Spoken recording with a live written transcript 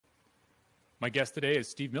My guest today is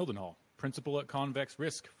Steve Mildenhall, principal at Convex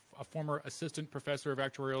Risk, a former assistant professor of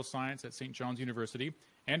actuarial science at St. John's University,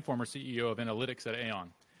 and former CEO of analytics at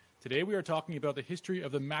Aon. Today we are talking about the history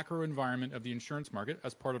of the macro environment of the insurance market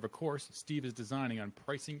as part of a course Steve is designing on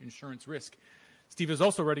pricing insurance risk. Steve is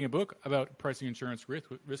also writing a book about pricing insurance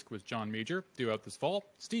risk with John Major, due out this fall.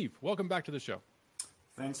 Steve, welcome back to the show.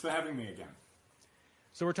 Thanks for having me again.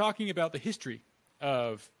 So we're talking about the history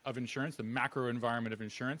of insurance, the macro environment of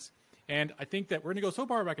insurance. And I think that we're going to go so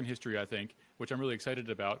far back in history, I think, which I'm really excited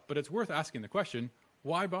about. But it's worth asking the question,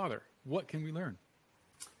 why bother? What can we learn?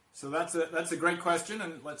 So that's a great question,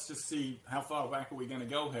 and let's just see how far back are we going to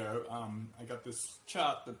go here. I got this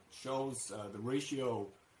chart that shows the ratio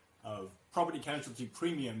of property casualty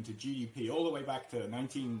premium to GDP all the way back to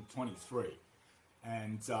 1923.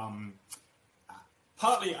 And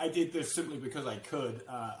partly I did this simply because I could.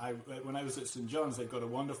 When I was at St. John's, they've got a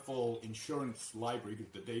wonderful insurance library,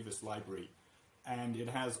 the Davis Library, and it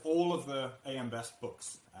has all of the AM Best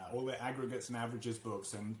books, all the aggregates and averages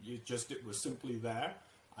books, and it was simply there.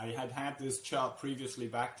 I had this chart previously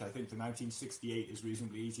back to, I think, to 1968 is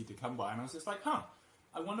reasonably easy to come by, and I was just like,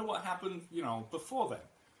 I wonder what happened, before then.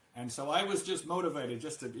 And so I was just motivated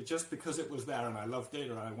just because it was there, and I love data,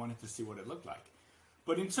 and I wanted to see what it looked like.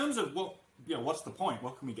 But in terms of what's the point?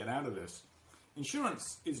 What can we get out of this?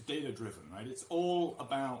 Insurance is data-driven, right? It's all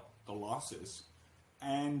about the losses.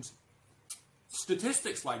 And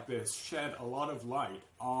statistics like this shed a lot of light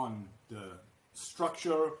on the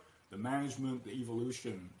structure, the management, the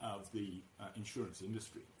evolution of the insurance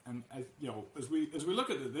industry. And as we look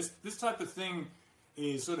at it, this type of thing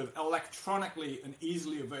is sort of electronically and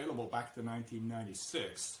easily available back to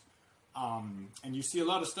 1996. And you see a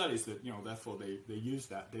lot of studies that, therefore they use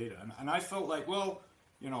that data. And I felt like,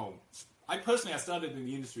 I started in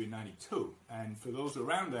the industry in 92. And for those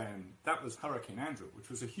around then, that was Hurricane Andrew, which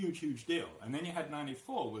was a huge, huge deal. And then you had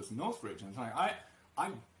 94 was Northridge. And it's like,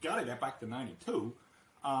 I got to get back to 92.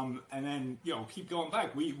 And then, keep going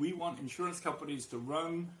back. We want insurance companies to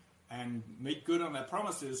run and make good on their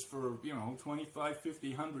promises for, 25, 50,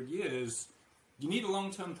 100 years. You need a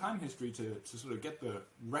long-term time history to sort of get the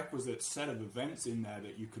requisite set of events in there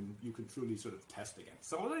that you can truly sort of test against.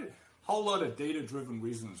 So a whole lot of data-driven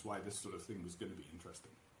reasons why this sort of thing was going to be interesting.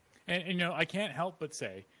 And I can't help but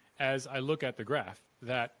say, as I look at the graph,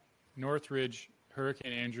 that Northridge,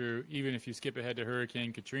 Hurricane Andrew, even if you skip ahead to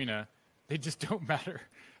Hurricane Katrina, they just don't matter.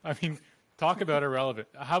 I mean, talk about irrelevant.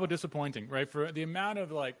 How disappointing, right? For the amount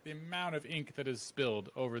of ink that is spilled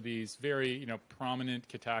over these very, prominent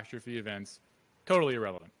catastrophe events, totally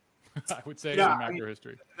irrelevant. I would say in macro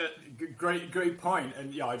history. Great point.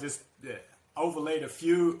 And I just overlaid a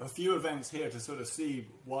few events here to sort of see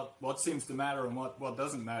what seems to matter and what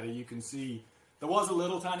doesn't matter. You can see there was a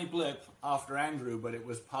little tiny blip after Andrew, but it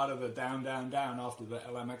was part of the down after the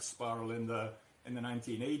LMX spiral in the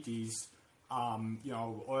 1980s.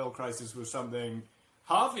 Oil crisis was something.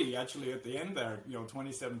 Harvey, actually, at the end there,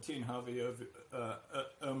 2017, Harvey,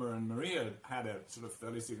 Irma, and Maria had a sort of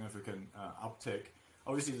fairly significant uptick.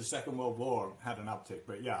 Obviously, the Second World War had an uptick,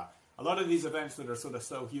 but a lot of these events that are sort of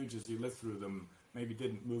so huge as you live through them maybe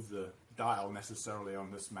didn't move the dial necessarily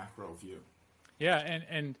on this macro view. Yeah,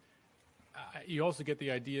 and you also get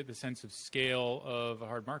the idea, the sense of scale of a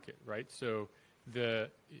hard market, right? So the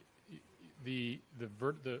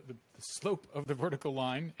slope of the vertical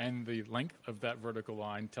line and the length of that vertical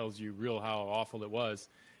line tells you how awful it was.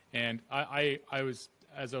 And I was,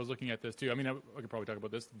 as I was looking at this too, I mean, I could probably talk about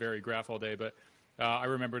this very graph all day, but I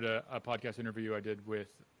remembered a podcast interview I did with,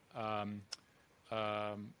 what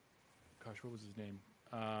was his name?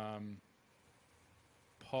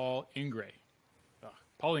 Paul Ingray.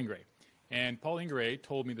 And Paul Ingray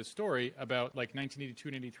told me the story about like 1982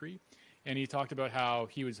 and 83. And he talked about how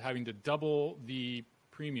he was having to double the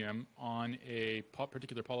premium on a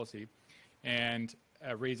particular policy and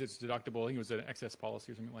raise its deductible. I think it was an excess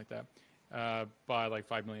policy or something like that, by like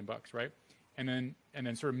 $5 million, right? And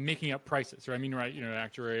then sort of making up prices. Right? I mean, right?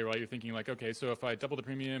 Actuary, right? You're thinking like, okay, so if I double the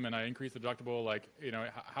premium and I increase the deductible, like,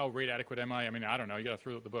 how rate adequate am I? I mean, I don't know. You got to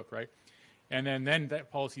throw out the book, right? And then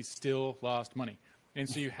that policy still lost money. And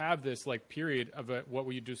so you have this like period of what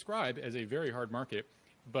we describe as a very hard market.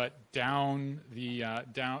 But down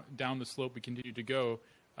the slope we continue to go.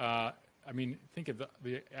 I mean, think of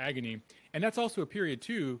the agony, and that's also a period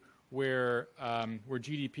too where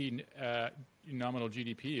GDP, nominal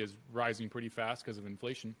GDP, is rising pretty fast because of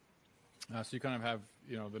inflation. So you kind of have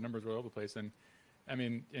the numbers all over the place, and I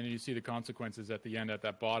mean, and you see the consequences at the end at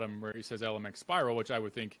that bottom where he says LMX spiral, which I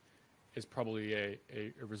would think is probably a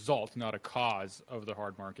result, not a cause of the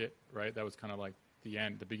hard market, right? That was kind of like the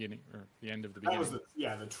end, the beginning, or the end of the That beginning.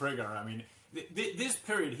 was the trigger. I mean, this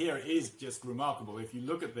period here is just remarkable. If you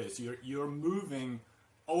look at this, you're moving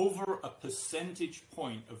over a percentage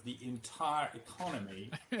point of the entire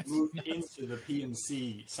economy moved into the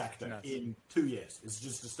P&C sector in 2 years. It's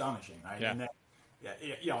just astonishing, right? Yeah. And then,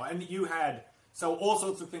 and you had, so all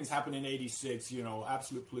sorts of things happened in 86,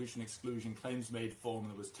 absolute pollution exclusion, claims made form,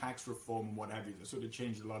 there was tax reform and what have you that sort of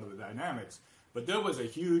changed a lot of the dynamics. But there was a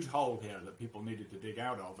huge hole here that people needed to dig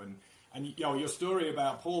out of. And your story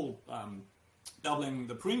about Paul doubling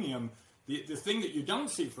the premium, the thing that you don't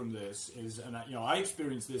see from this is, and I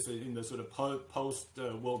experienced this in the sort of post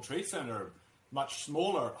World Trade Center, much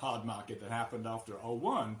smaller hard market that happened after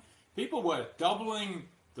 '01. People were doubling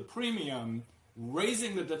the premium,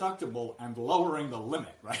 raising the deductible, and lowering the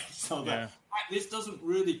limit, right? So that this doesn't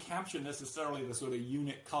really capture necessarily the sort of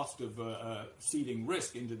unit cost of seeding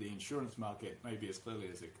risk into the insurance market maybe as clearly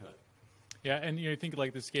as it could. Yeah, and you think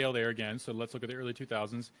like the scale there again. So let's look at the early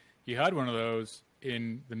 2000s. You had one of those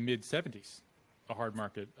in the mid 70s, a hard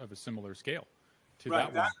market of a similar scale to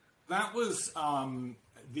that one. That was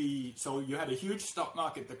so you had a huge stock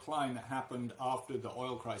market decline that happened after the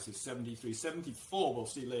oil crisis, 73, 74. We'll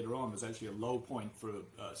see later on was actually a low point for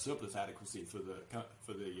surplus adequacy for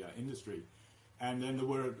the industry, and then there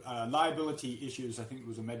were liability issues. I think it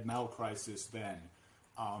was a med-mal crisis then.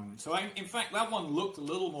 In fact, that one looked a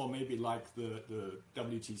little more maybe like the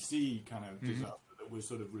WTC kind of disaster that was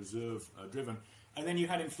sort of reserve driven. And then you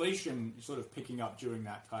had inflation sort of picking up during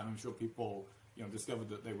that time. I'm sure people discovered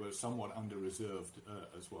that they were somewhat under-reserved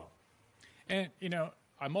as well. And,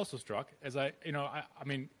 I'm also struck as I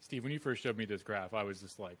mean, Steve, when you first showed me this graph, I was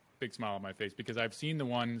just like big smile on my face because I've seen the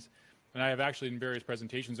ones, and I have actually in various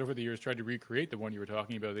presentations over the years tried to recreate the one you were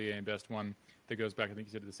talking about, the AM Best one that goes back, I think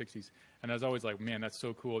you said, to the 60s. And I was always like, man, that's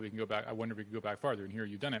so cool. You can go back. I wonder if we could go back farther. And here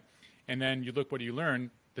you've done it. And then you look what you learn.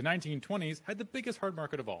 The 1920s had the biggest hard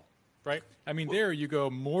market of all, right? I mean, there you go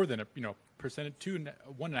more than a percentage,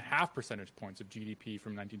 1.5 percentage points of GDP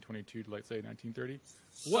from 1922 to, let's say, 1930.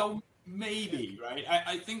 So maybe, right?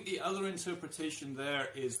 I think the other interpretation there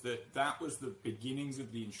is that was the beginnings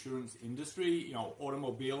of the insurance industry.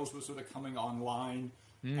 Automobiles were sort of coming online.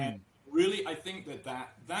 And really, I think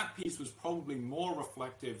that piece was probably more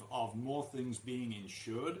reflective of more things being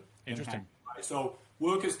insured. Interesting. Right? So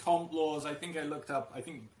workers' comp laws, I think I looked up,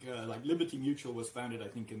 like Liberty Mutual was founded, I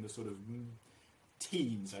think, in the sort of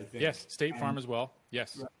teens, I think. Yes, State Farm as well.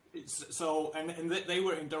 Yes. Right. So, and they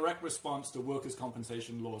were in direct response to workers'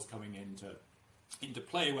 compensation laws coming into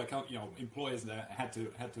play, where employers had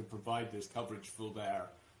to provide this coverage for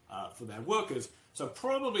their workers. So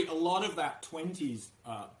probably a lot of that 20s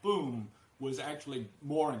boom was actually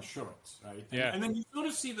more insurance, right? Yeah. And then you sort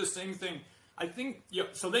of see the same thing. I think,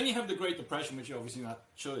 so then you have the Great Depression, which obviously not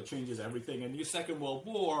sure it changes everything. And your Second World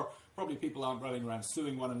War, probably people aren't running around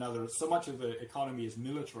suing one another. So much of the economy is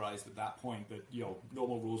militarized at that point that,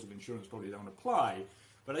 normal rules of insurance probably don't apply.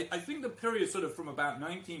 But I think the period sort of from about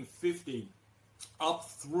 1950 up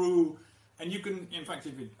through, and you can, in fact,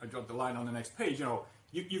 if I drop the line on the next page,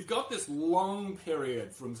 you've got this long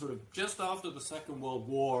period from sort of just after the Second World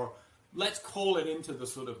War, let's call it into the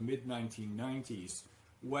sort of mid-1990s,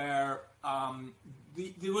 where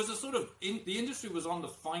there was a sort of, the industry was on the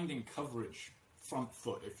finding coverage front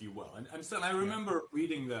foot, if you will. And so I remember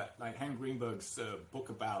reading like Hank Greenberg's book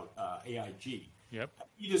about AIG. Yep.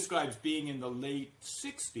 He describes being in the late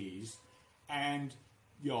 60s and,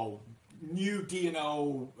 new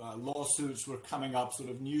D&O lawsuits were coming up,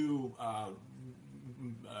 sort of new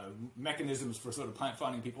mechanisms for sort of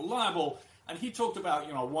finding people liable. And he talked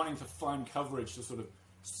about, wanting to find coverage to sort of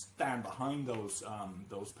stand behind those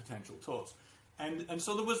potential torts. And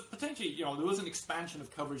so there was potentially, there was an expansion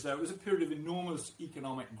of coverage there. It was a period of enormous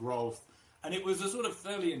economic growth. And it was a sort of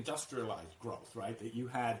fairly industrialized growth, right? That you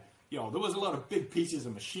had, there was a lot of big pieces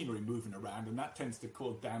of machinery moving around, and that tends to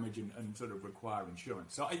cause damage and sort of require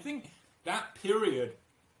insurance. So I think that period,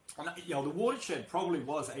 and the watershed probably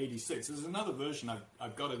was 86. There's another version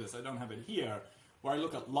I've got of this. I don't have it here, where I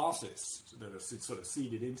look at losses that are sort of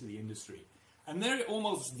seeded into the industry. And they're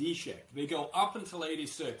almost V-shaped. They go up until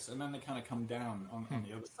 86, and then they kind of come down on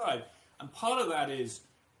the other side. And part of that is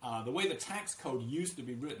the way the tax code used to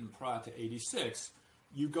be written prior to 86.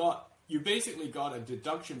 You basically got a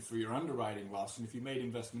deduction for your underwriting loss, and if you made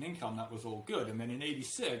investment income, that was all good. And then in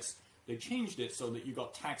 86, they changed it so that you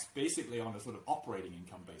got taxed basically on a sort of operating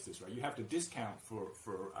income basis, right? You have to discount for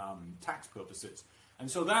tax purposes. And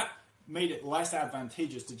so that made it less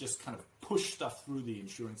advantageous to just kind of push stuff through the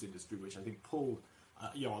insurance industry, which I think pulled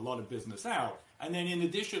a lot of business out. And then in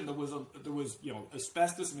addition, there was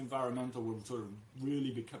asbestos and environmental were sort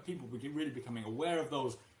of people were really becoming aware of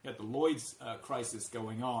those. You had the Lloyd's crisis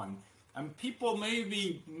going on, and people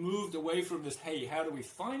maybe moved away from this, hey, how do we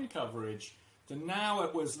find coverage, to now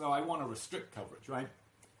it was, no, I want to restrict coverage, right?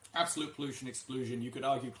 Absolute pollution exclusion, you could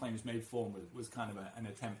argue claims made form was kind of an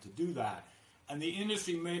attempt to do that. And the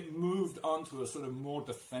industry moved onto a sort of more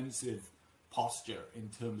defensive posture in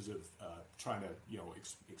terms of trying to,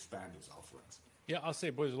 expand its offerings. Yeah, I'll say,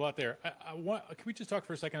 boy, there's a lot there. Can we just talk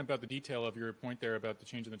for a second about the detail of your point there about the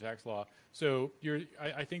change in the tax law? So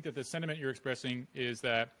I think that the sentiment you're expressing is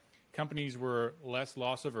that companies were less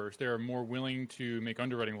loss averse. They're more willing to make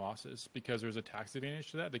underwriting losses because there's a tax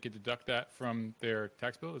advantage to that. They could deduct that from their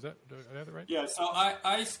tax bill. Do I have that right? Yeah, so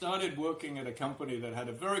I started working at a company that had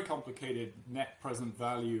a very complicated net present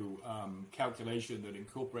value calculation that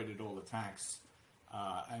incorporated all the tax.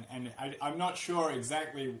 I'm not sure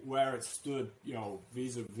exactly where it stood,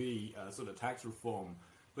 vis-a-vis sort of tax reform.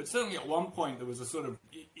 But certainly at one point there was a sort of,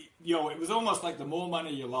 it was almost like the more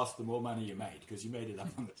money you lost, the more money you made, because you made it up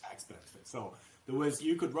on the tax benefit. So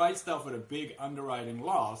you could write stuff at a big underwriting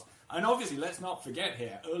loss. And obviously, let's not forget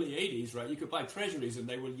here, early 80s, right, you could buy treasuries and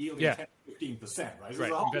they were yielding 10 to 15%, right?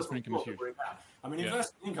 Right, investment income was huge. I mean,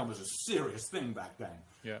 investment income was a serious thing back then.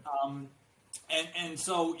 Yeah. And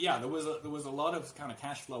so, yeah, there was a lot of kind of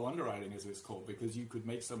cash flow underwriting, as it's called, because you could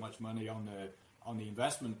make so much money on the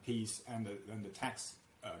investment piece, and the tax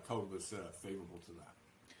code was favorable to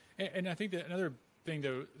that. And I think that another thing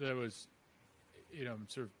that I was,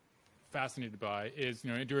 sort of fascinated by is,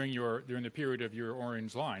 during the period of your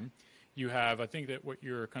orange line, you have, I think that what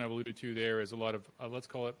you're kind of alluded to there is a lot of, let's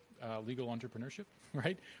call it legal entrepreneurship,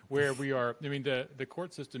 right? Where we are, the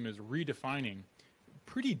court system is redefining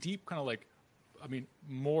pretty deep kind of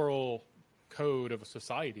moral code of a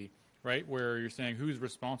society, right? Where you're saying who's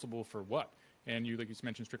responsible for what. And you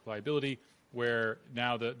mentioned strict liability, where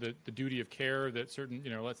now the duty of care that certain,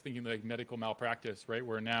 let's thinking like medical malpractice, right?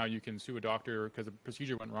 Where now you can sue a doctor because the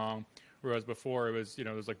procedure went wrong, whereas before it was, it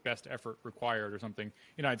was like best effort required or something.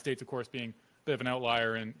 United States, of course, being a bit of an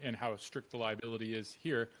outlier in how strict the liability is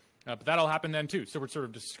here. But that'll happen then too. So we're sort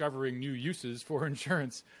of discovering new uses for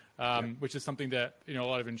insurance, which is something that, a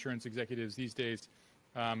lot of insurance executives these days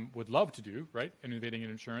would love to do, right? Innovating in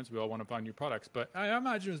insurance. We all want to find new products, but I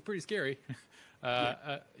imagine it was pretty scary,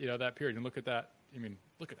 that period. And look at that.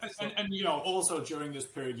 Look at that. And also during this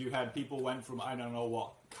period, you had people went from, I don't know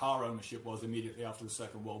what car ownership was immediately after the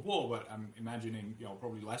Second World War, but I'm imagining,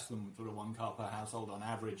 probably less than sort of one car per household on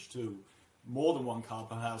average to more than one car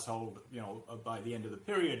per household, by the end of the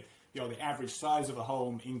period. The average size of a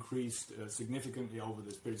home increased significantly over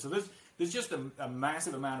this period. So there's just a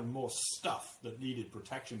massive amount of more stuff that needed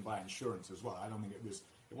protection by insurance as well. I don't think it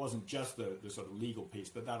wasn't just the sort of legal piece,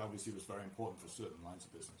 but that obviously was very important for certain lines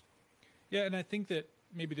of business. Yeah, and I think that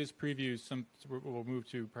maybe this previews we'll move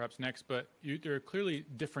to perhaps next, but there are clearly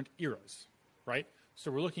different eras, right? So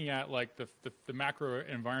we're looking at the macro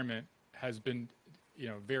environment has been,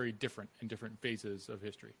 very different in different phases of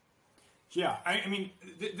history. Yeah,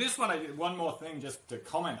 this one more thing just to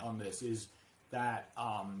comment on this is that,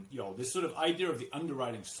 this sort of idea of the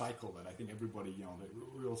underwriting cycle that I think everybody,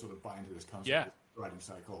 we all sort of buy into this concept of the underwriting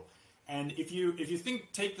cycle. And if you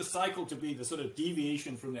take the cycle to be the sort of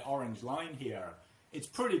deviation from the orange line here, it's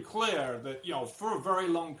pretty clear that, for a very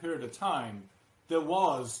long period of time, there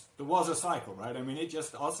was a cycle, right? It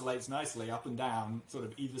just oscillates nicely up and down, sort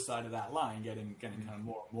of either side of that line, getting kind of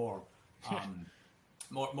more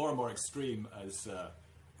and more extreme as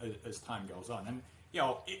time goes on. And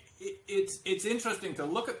it's interesting to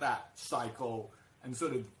look at that cycle and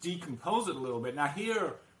sort of decompose it a little bit. Now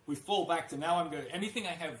here we fall back to anything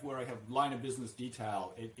I have where I have line of business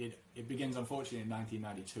detail. It begins unfortunately in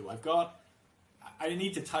 1992. I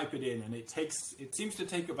need to type it in, and it seems to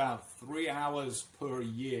take about 3 hours per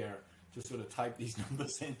year to sort of type these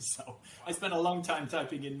numbers in. So I spent a long time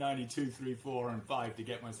typing in 92, 3, 4, and 5 to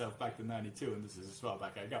get myself back to 92, and this is as far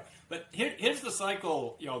back I go. But here's the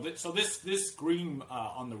cycle. So this green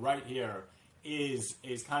on the right here is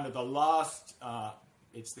kind of the last.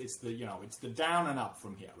 It's the down and up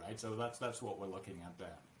from here, right? So that's what we're looking at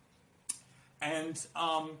there. And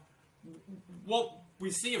what we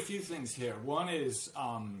see a few things here. One is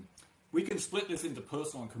we can split this into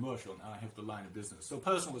personal and commercial. Now I have the line of business. So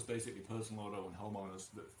personal is basically personal auto and homeowners,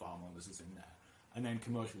 the farm owners is in there. And then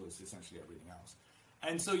commercial is essentially everything else.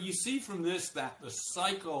 And so you see from this that the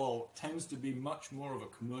cycle tends to be much more of a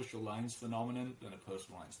commercial lines phenomenon than a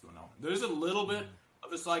personal lines phenomenon. There's a little bit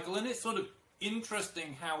of a cycle, and it's sort of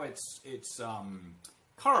interesting how it's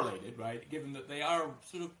correlated, right? Given that they are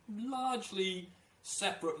sort of largely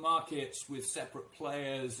separate markets with separate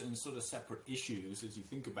players and sort of separate issues as you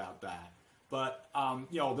think about that. But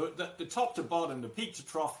the top to bottom, the peak to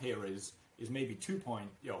trough here is maybe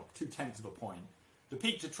 2/10 of a point. The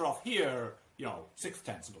peak to trough here,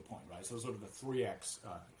 6/10 of a point, right? So sort of a 3x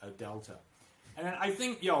delta. And then I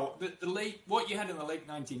think what you had in the late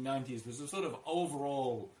 1990s was a sort of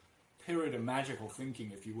overall period of magical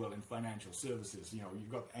thinking, if you will, in financial services.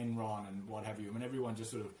 You've got Enron and what have you. I mean, everyone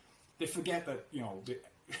just sort of, they forget that the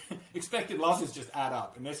expected losses just add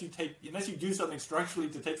up. Unless you do something structurally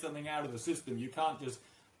to take something out of the system, you can't just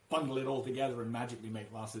bundle it all together and magically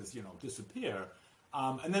make losses disappear.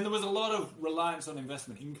 And then there was a lot of reliance on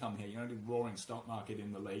investment income here. The roaring stock market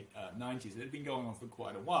in the late 90s. It had been going on for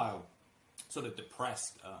quite a while, sort of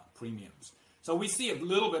depressed premiums. So we see a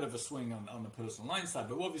little bit of a swing on the personal line side,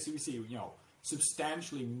 but obviously we see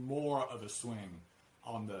substantially more of a swing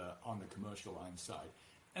on the commercial line side.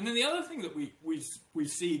 And then the other thing that we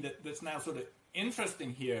see that's now sort of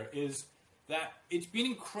interesting here is that it's been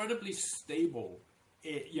incredibly stable.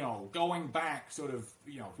 Going back sort of,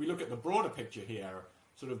 if we look at the broader picture here,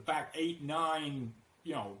 sort of back 8, 9,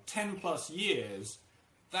 10 plus years,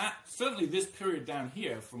 that certainly this period down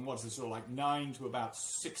here from what's it, sort of like 9 to about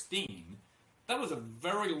 16, that was a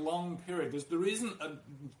very long period. There isn't a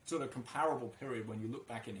sort of comparable period when you look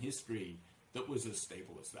back in history that was as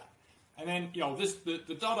stable as that. And then,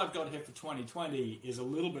 the dot I've got here for 2020 is a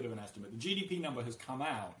little bit of an estimate. The GDP number has come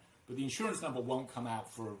out, but the insurance number won't come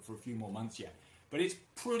out for a few more months yet. But it's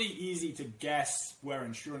pretty easy to guess where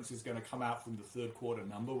insurance is going to come out from the third quarter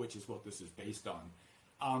number, which is what this is based on.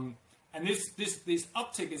 And this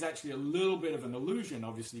uptick is actually a little bit of an illusion,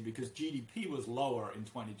 obviously, because GDP was lower in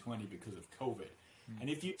 2020 because of COVID. And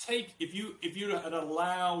if you had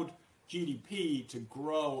allowed GDP to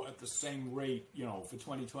grow at the same rate, for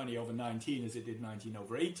 2020 over 19 as it did 19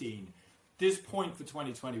 over 18, this point for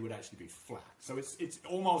 2020 would actually be flat. So it's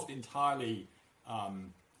almost entirely a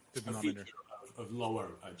feature of lower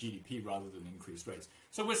GDP rather than increased rates.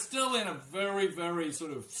 So we're still in a very, very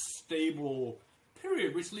sort of stable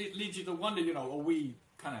period, which leads you to wonder, are we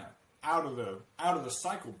kind of out of the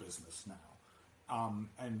cycle business now?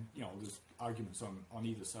 And there's arguments on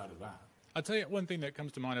either side of that. I'll tell you one thing that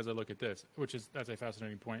comes to mind as I look at this, that's a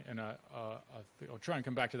fascinating point, and I'll try and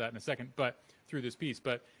come back to that in a second, but through this piece.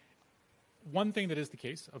 But one thing that is the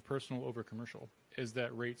case of personal over commercial is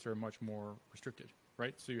that rates are much more restricted,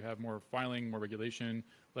 right? So you have more filing, more regulation,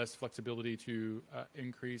 less flexibility to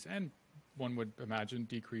increase, and one would imagine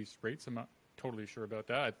decrease rates. I'm not totally sure about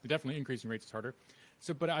that. Definitely increasing rates is harder.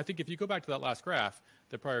 So, but I think if you go back to that last graph,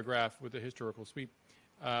 the prior graph with the historical sweep,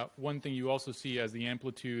 one thing you also see as the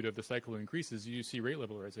amplitude of the cycle increases, you see rate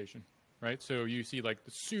liberalization, right? So you see like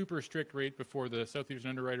the super strict rate before the Southeastern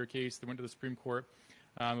Underwriter case that went to the Supreme Court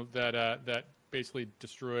that basically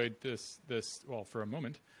destroyed this well, for a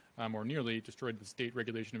moment, or nearly destroyed the state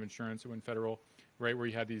regulation of insurance. It went federal, right, where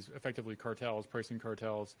you had these effectively cartels, pricing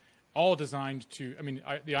cartels, all designed to,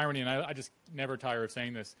 the irony, and I just never tire of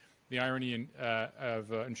saying this, the irony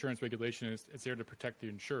of insurance regulation is it's there to protect the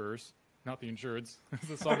insurers, not the insureds.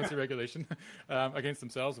 It's a solvency regulation against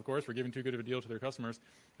themselves, of course, for giving too good of a deal to their customers.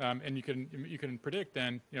 And you can predict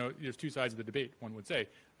then, there's two sides of the debate, one would say,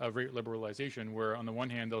 of rate liberalization, where on the one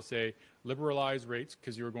hand they'll say liberalize rates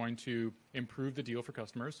because you're going to improve the deal for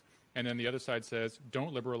customers. And then the other side says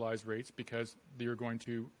don't liberalize rates because you're going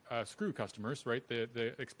to screw customers, right?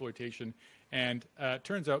 The exploitation. And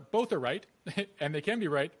turns out both are right, and they can be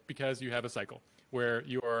right because you have a cycle where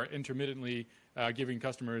you are intermittently giving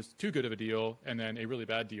customers too good of a deal and then a really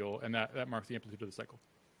bad deal, and that marks the amplitude of the cycle.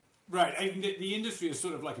 Right. The industry is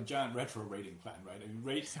sort of like a giant retro rating plan, right?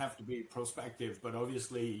 Rates have to be prospective, but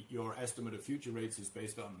obviously your estimate of future rates is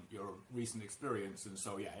based on your recent experience. And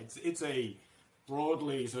so, it's a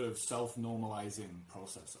broadly sort of self-normalizing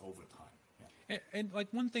process over time. Yeah. And like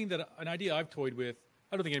one thing an idea I've toyed with,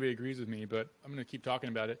 I don't think anybody agrees with me, but I'm going to keep talking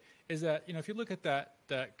about it, is that, if you look at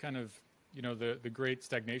that kind of, the great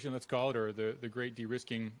stagnation, let's call it, or the great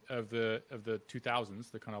de-risking of the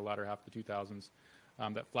 2000s, the kind of latter half of the 2000s,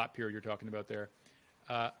 that flat period you're talking about there,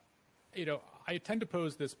 I tend to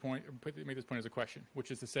pose this point, make this point as a question, which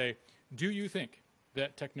is to say, do you think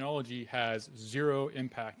that technology has zero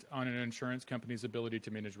impact on an insurance company's ability to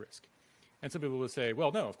manage risk? And some people will say,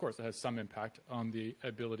 well, no, of course, it has some impact on the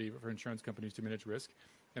ability for insurance companies to manage risk.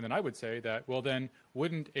 And then I would say that, well, then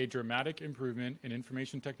wouldn't a dramatic improvement in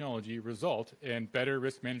information technology result in better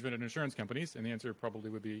risk management at insurance companies? And the answer probably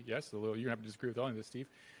would be yes, although you have to disagree with all of this, Steve.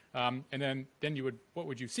 And then what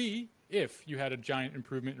would you see if you had a giant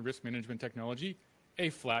improvement in risk management technology? A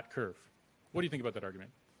flat curve. What do you think about that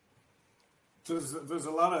argument? So there's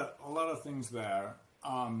a lot of things there.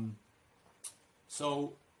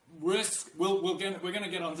 So risk, we're going to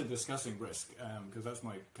get on to discussing risk because that's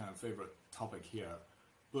my kind of favorite topic here.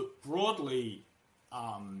 But broadly,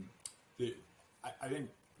 I think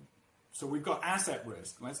so. We've got asset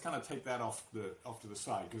risk. Let's kind of take that off to the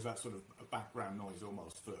side because that's sort of a background noise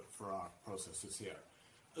almost for our processes here.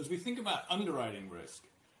 As we think about underwriting risk,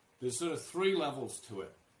 there's sort of three levels to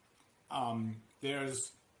it.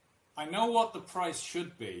 There's I know what the price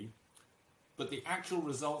should be, but the actual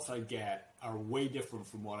results I get are way different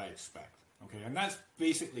from what I expect. Okay, and that's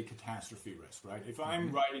basically catastrophe risk, right? If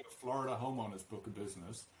I'm writing a Florida homeowners book of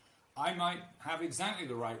business, I might have exactly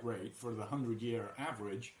the right rate for the 100-year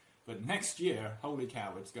average, but next year, holy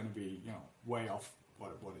cow, it's going to be way off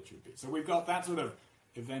what it should be. So we've got that sort of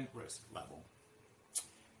event risk level.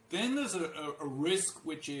 Then there's a risk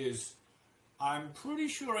which is, I'm pretty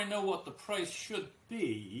sure I know what the price should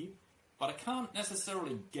be, but I can't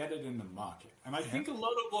necessarily get it in the market. And I think a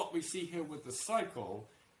lot of what we see here with the cycle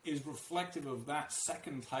is reflective of that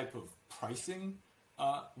second type of pricing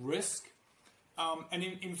risk. And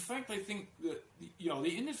in fact, I think that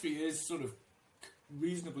the industry is sort of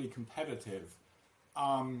reasonably competitive.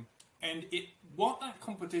 And what that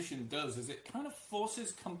competition does is it kind of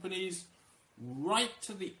forces companies right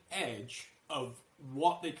to the edge of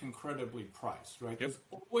what they can credibly price, right? There's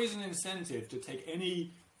always an incentive to take if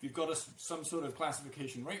you've got some sort of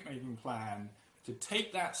classification rate-making plan, to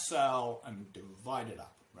take that cell and divide it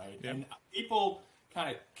up, right? And people kind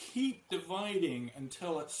of keep dividing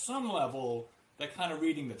until at some level they're kind of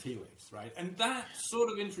reading the tea leaves, right? And that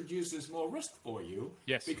sort of introduces more risk for you.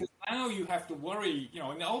 Yes. Because now you have to worry,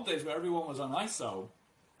 in the old days where everyone was on ISO,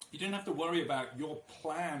 you didn't have to worry about your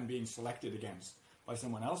plan being selected against by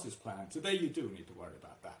someone else's plan. Today you do need to worry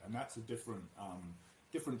about that. And that's a different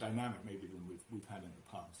dynamic maybe than we've had in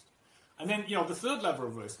the past. And then, the third level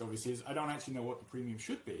of risk, obviously, is I don't actually know what the premium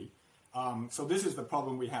should be. So this is the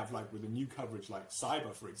problem we have, like with a new coverage like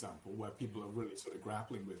cyber, for example, where people are really sort of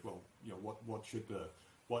grappling with, what should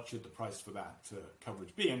the price for that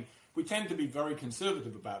coverage be? And we tend to be very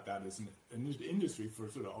conservative about that as an industry for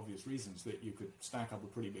sort of obvious reasons, that you could stack up a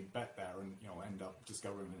pretty big bet there and end up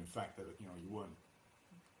discovering in fact that you weren't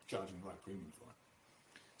charging the right premium for it.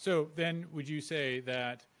 So then, would you say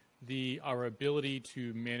that our ability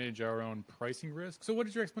to manage our own pricing risk? So what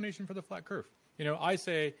is your explanation for the flat curve? I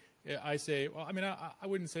say, well, I mean, I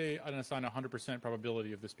wouldn't say I'd assign 100%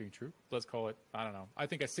 probability of this being true. Let's call it, I don't know. I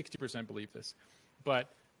think I 60% believe this, but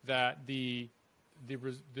that the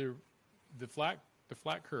flat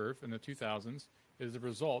curve in the 2000s is a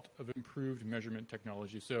result of improved measurement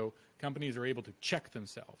technology. So companies are able to check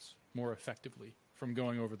themselves more effectively from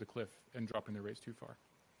going over the cliff and dropping their rates too far.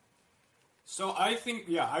 So I think,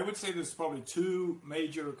 I would say there's probably two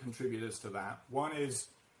major contributors to that. One is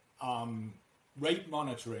rate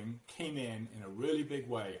monitoring came in a really big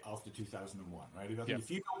way after 2001, right? If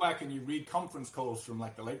you go back and you read conference calls from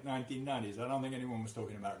like the late 1990s, I don't think anyone was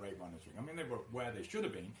talking about rate monitoring. I mean, they were where they should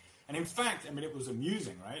have been. And in fact, I mean, it was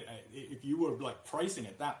amusing, right? If you were like pricing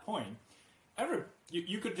at that point,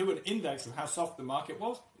 you could do an index of how soft the market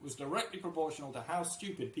was. It was directly proportional to how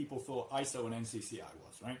stupid people thought ISO and NCCI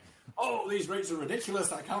was, right? Oh, these rates are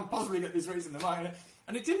ridiculous. I can't possibly get these rates in the market.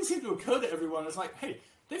 And it didn't seem to occur to everyone. It's like, hey,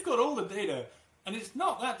 they've got all the data, and it's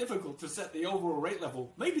not that difficult to set the overall rate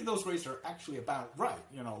level. Maybe those rates are actually about right,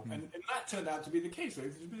 and that turned out to be the case. Right?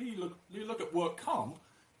 If you look at work comp,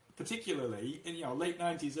 particularly in late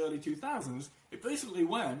 90s, early 2000s, it basically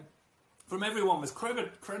went from everyone was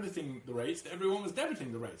crediting the rates to everyone was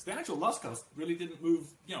debiting the rates. The actual loss cost really didn't move,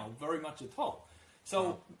 very much at all.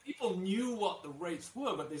 So people knew what the rates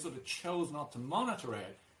were, but they sort of chose not to monitor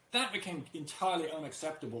it. That became entirely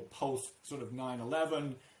unacceptable post sort of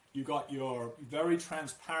 9/11. You got your very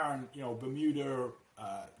transparent, Bermuda,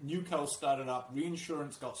 Newco started up,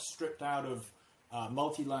 reinsurance got stripped out of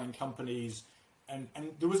multi-line companies, and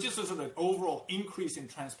there was just a sort of overall increase in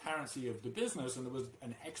transparency of the business, and there was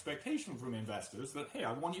an expectation from investors that, hey,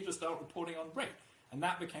 I want you to start reporting on rate. And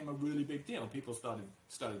that became a really big deal. People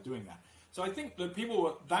started doing that. So I think that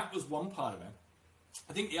that was one part of it.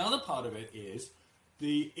 I think the other part of it is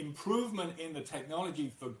the improvement in the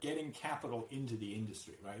technology for getting capital into the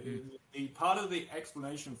industry, right? The part of the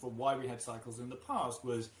explanation for why we had cycles in the past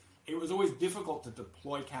was it was always difficult to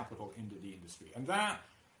deploy capital into the industry. And that,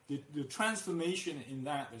 the transformation in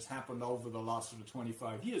that's happened over the last sort of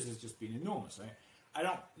 25 years has just been enormous, right? I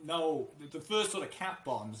don't know, the first sort of cat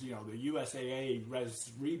bonds, the USAA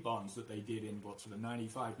Res-Re bonds that they did in sort of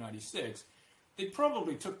 95, 96, they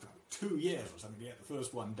probably took 2 years or something to get the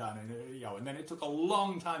first one done, and then it took a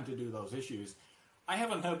long time to do those issues. I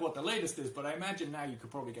haven't heard what the latest is, but I imagine now you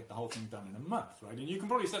could probably get the whole thing done in a month, right? And you can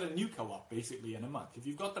probably set a new co-op basically in a month. If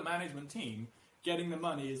you've got the management team, getting the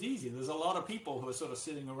money is easy. There's a lot of people who are sort of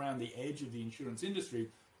sitting around the edge of the insurance industry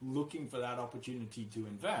looking for that opportunity to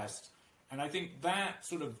invest. And I think that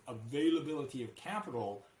sort of availability of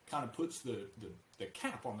capital kind of puts the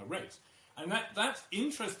cap on the race. And that's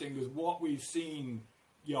interesting with what we've seen,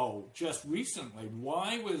 just recently.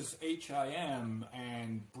 Why was HIM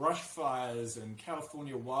and brush fires and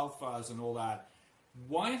California wildfires and all that,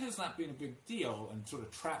 why has that been a big deal and sort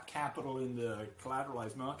of trapped capital in the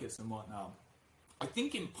collateralized markets and whatnot? I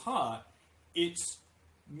think in part, it's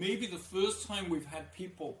maybe the first time we've had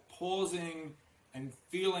people pausing and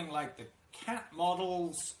feeling like the cat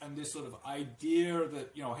models and this sort of idea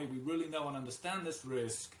that, hey, we really know and understand this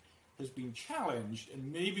risk has been challenged,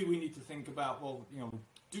 and maybe we need to think about,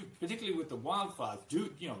 particularly with the wildfires,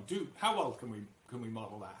 how well can we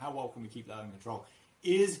model that? How well can we keep that under control?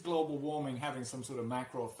 Is global warming having some sort of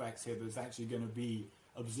macro effects here that's actually going to be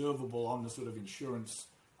observable on the sort of insurance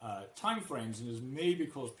timeframes, and has maybe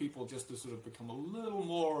caused people just to sort of become a little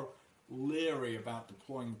more leery about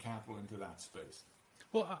deploying capital into that space?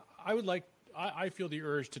 Well, I feel the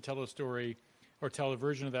urge to tell a story or tell a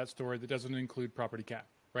version of that story that doesn't include property cat,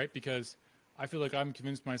 right? Because I feel like I'm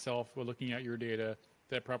convinced myself while looking at your data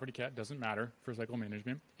that property cat doesn't matter for cycle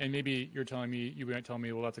management. And maybe you might tell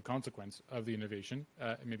me, well, that's a consequence of the innovation.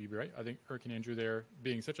 And maybe you'd be right. I think Hurricane Andrew there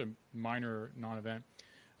being such a minor non-event,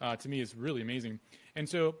 to me is really amazing. And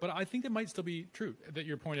so, but I think that might still be true, that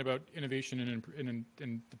your point about innovation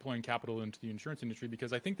and deploying capital into the insurance industry,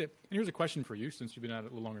 because I think that, and here's a question for you, since you've been at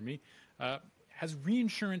it a little longer than me, has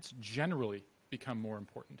reinsurance generally become more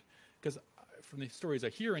important? Because from the stories I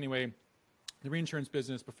hear anyway, the reinsurance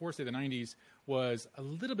business before, say, the 90s was a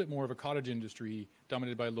little bit more of a cottage industry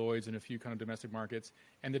dominated by Lloyd's and a few kind of domestic markets.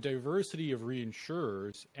 And the diversity of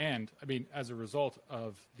reinsurers, and I mean, as a result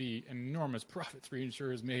of the enormous profits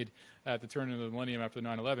reinsurers made at the turn of the millennium after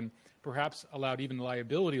 9/11, perhaps allowed even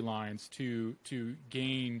liability lines to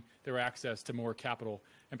gain their access to more capital,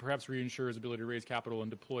 and perhaps reinsurers' ability to raise capital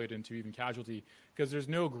and deploy it into even casualty, because there's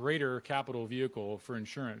no greater capital vehicle for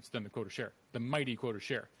insurance than the quota share, the mighty quota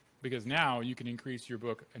share. Because now you can increase your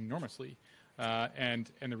book enormously.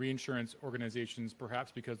 And the reinsurance organizations,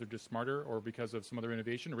 perhaps because they're just smarter or because of some other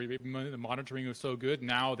innovation, or maybe the monitoring was so good,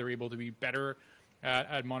 now they're able to be better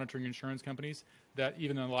at monitoring insurance companies, that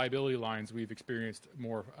even in the liability lines, we've experienced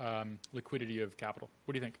more liquidity of capital.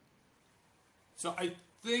 What do you think? So I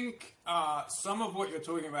think some of what you're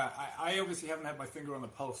talking about, I obviously haven't had my finger on the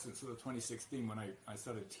pulse since sort of 2016 when I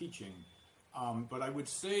started teaching. But I would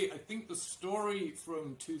say, I think the story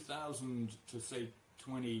from 2000 to, say,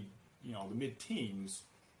 the mid-teens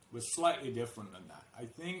was slightly different than that. I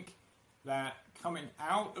think that coming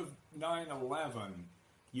out of 9/11,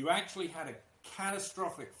 you actually had a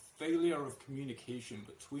catastrophic failure of communication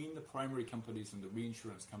between the primary companies and the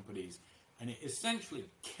reinsurance companies, and it essentially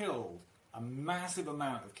killed a massive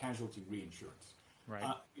amount of casualty reinsurance. Right.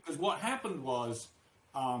 Because what happened was,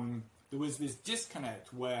 there was this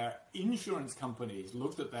disconnect where insurance companies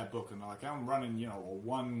looked at their book and they're like, I'm running, a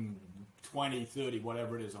 120, 30,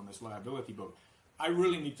 whatever it is on this liability book. I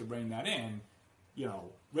really need to rein that in,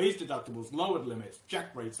 raise deductibles, lowered limits,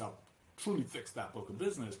 jack rates up, truly fix that book of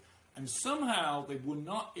business. And somehow they were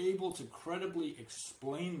not able to credibly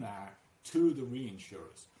explain that to the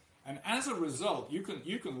reinsurers. And as a result, you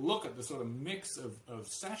can look at the sort of mix of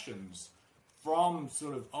sessions from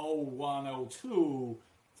sort of 01, 02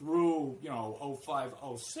 through 05,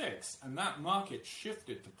 06, and that market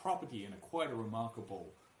shifted to property in quite a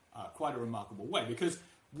remarkable way, because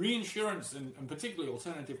reinsurance and particularly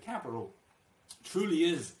alternative capital truly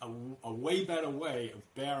is a way better way of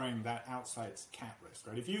bearing that outside cat risk.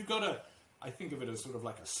 Right? If you've got I think of it as sort of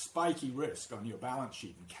like a spiky risk on your balance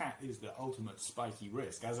sheet, and cat is the ultimate spiky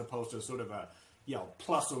risk, as opposed to sort of a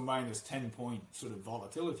plus or minus 10-point sort of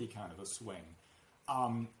volatility kind of a swing.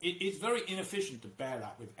 It's very inefficient to bear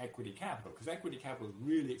that with equity capital, because equity capital is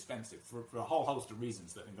really expensive for a whole host of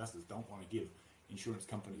reasons that investors don't want to give insurance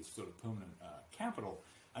companies sort of permanent capital.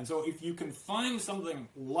 And so if you can find something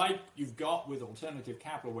like you've got with alternative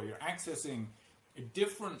capital, where you're accessing a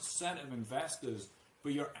different set of investors,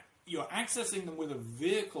 but you're accessing them with a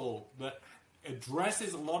vehicle that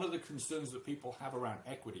addresses a lot of the concerns that people have around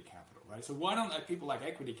equity capital, right? So why don't people like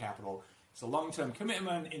equity capital? It's a long-term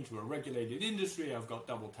commitment into a regulated industry. I've got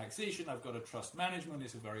double taxation. I've got a trust management.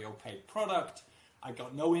 It's a very opaque product. I've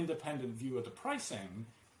got no independent view of the pricing.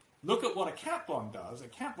 Look at what a cat bond does. A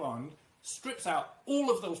cat bond strips out all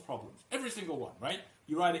of those problems, every single one, right?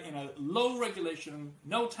 You write it in a low regulation,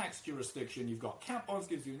 no tax jurisdiction. You've got cat bonds,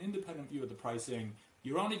 gives you an independent view of the pricing.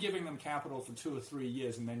 You're only giving them capital for 2 or 3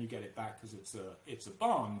 years, and then you get it back because it's a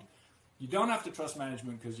bond. You don't have to trust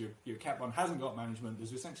management because your cat bond hasn't got management.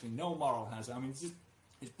 There's essentially no moral hazard. I mean,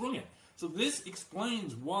 it's brilliant. So this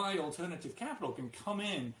explains why alternative capital can come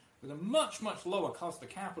in with a much, much lower cost of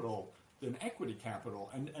capital than equity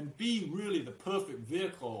capital and be really the perfect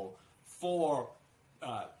vehicle for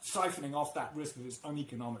siphoning off that risk that is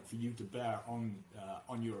uneconomic for you to bear on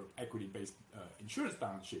your equity-based insurance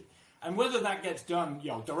balance sheet. And whether that gets done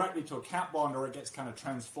directly to a cat bond or it gets kind of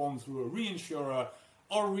transformed through a reinsurer,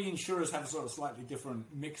 or reinsurers have a sort of slightly different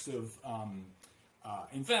mix of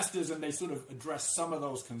investors, and they sort of address some of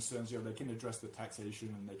those concerns. They can address the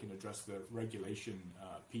taxation and they can address the regulation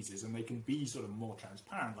pieces, and they can be sort of more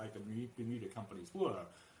transparent, like the Bermuda companies were.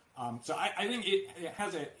 So I think it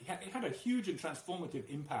had a huge and transformative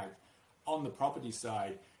impact on the property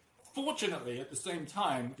side. Fortunately, at the same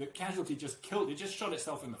time, the casualty just shot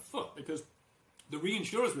itself in the foot, because the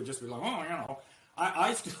reinsurers would just be like,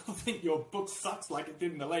 I still think your book sucks like it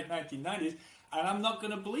did in the late 1990s, and I'm not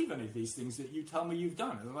going to believe any of these things that you tell me you've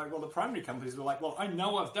done. And they're like, well, the primary companies were like, well, I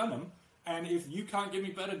know I've done them, and if you can't give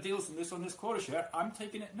me better deals than this on this quota share, I'm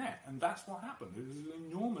taking it net. And that's what happened. There was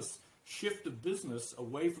an enormous shift of business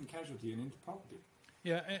away from casualty and into property.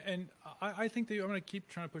 Yeah, and I think that I'm going to keep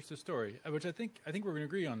trying to push this story, which I think we're going to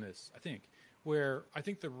agree on this, where I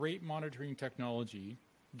think the rate monitoring technology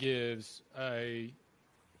gives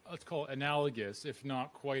let's call it analogous, if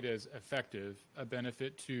not quite as effective, a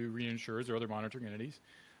benefit to reinsurers or other monitoring entities.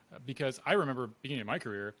 Because I remember beginning of my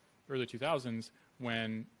career, early 2000s,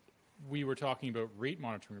 when we were talking about rate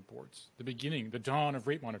monitoring reports, the dawn of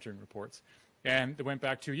rate monitoring reports. And they went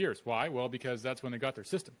back 2 years. Why? Well, because that's when they got their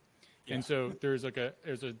system. Yeah. And so there's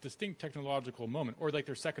a distinct technological moment, or like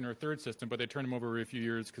their second or third system, but they turned them over every few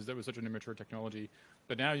years because that was such an immature technology.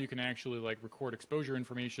 But now you can actually record exposure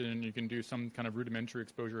information. You can do some kind of rudimentary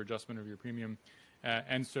exposure adjustment of your premium,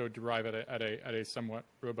 and so derive at a somewhat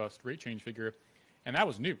robust rate change figure. And that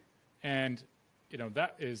was new. And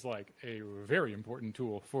that is a very important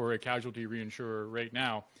tool for a casualty reinsurer right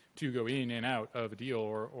now to go in and out of a deal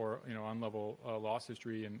or on level loss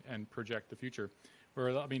history and project the future. Where,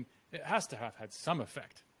 it has to have had some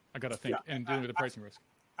effect, I got to think, in dealing with the pricing risk.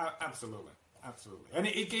 Absolutely. And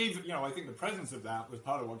it gave, I think the presence of that was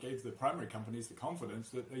part of what gave the primary companies the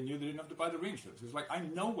confidence that they knew they didn't have to buy the reinsurance. It was like, I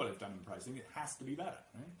know what I've done in pricing. It has to be better,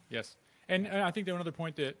 right? Yes. And I think that another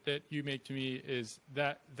point that you make to me is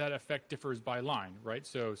that effect differs by line, right?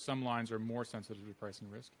 So some lines are more sensitive to pricing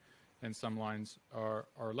risk, and some lines are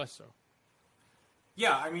less so.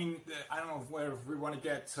 Yeah, I don't know if we want to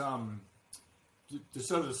get to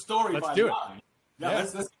sort of the story let's by do line. It. Yeah,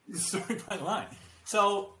 let's do the story by line.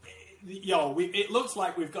 So, it looks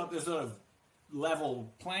like we've got this sort of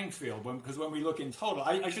level playing field because when we look in total,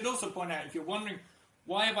 I should also point out, if you're wondering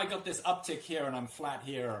why have I got this uptick here and I'm flat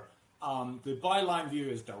here, the byline view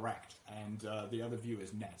is direct and the other view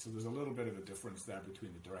is net. So there's a little bit of a difference there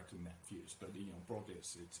between the direct and net views, but broadly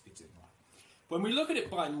it's in line. When we look at it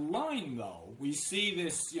by line, though, we see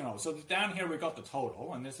this, so down here we've got the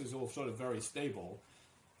total, and this is all sort of very stable.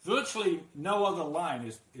 Virtually no other line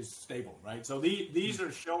is stable, right? So these are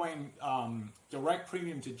showing direct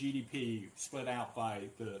premium to GDP split out by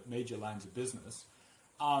the major lines of business.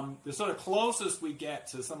 The sort of closest we get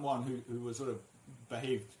to someone who was sort of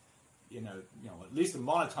behaved, at least a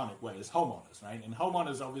monotonic way is homeowners, right? And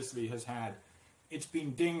homeowners obviously it's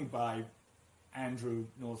been dinged by Andrew,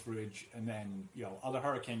 Northridge, and then other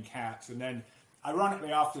hurricane cats, and then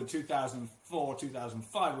ironically after 2004,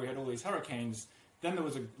 2005 we had all these hurricanes. Then there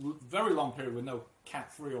was a very long period with no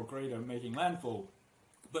Cat 3 or greater making landfall,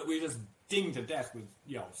 but we just dinged to death with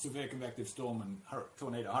severe convective storm and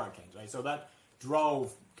tornado hurricanes, right? So that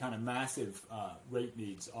drove kind of massive rate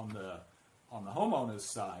needs on the homeowners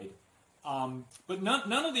side. But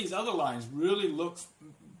none of these other lines really looks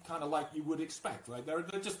kind of like you would expect, right? They're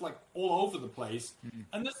just all over the place,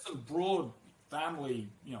 and there's some broad family,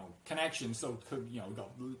 connections. So you've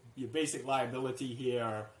got your basic liability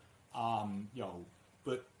here,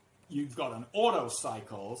 but you've got an auto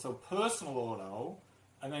cycle, so personal auto,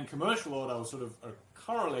 and then commercial auto sort of are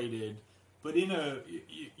correlated. But in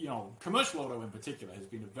commercial auto in particular has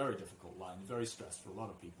been a very difficult line, very stressed for a lot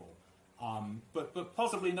of people. But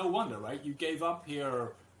possibly no wonder, right? You gave up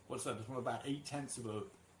here. What's that? About 9/10 of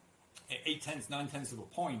a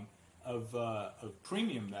point of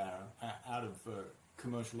premium there out of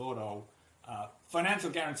commercial auto. Financial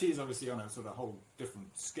guarantee is obviously on a sort of whole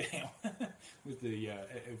different scale with the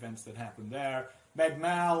events that happened there.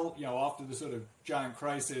 MedMal, after the sort of giant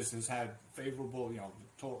crisis, has had favorable,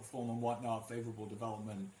 tort reform and whatnot, favorable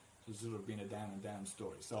development. Has sort of been a down and down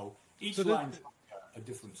story. So each line's a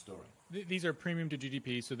different story. These are premium to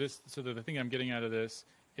GDP. So the thing I'm getting out of this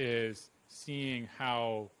is seeing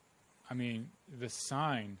how, the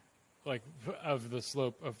sign, like, of the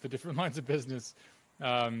slope of the different lines of business,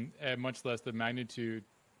 and much less the magnitude,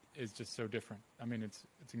 is just so different.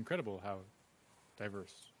 It's incredible how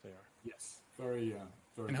diverse they are. Yes, very.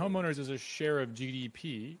 And homeowners is a share of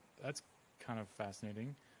GDP. That's kind of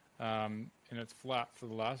fascinating, and it's flat for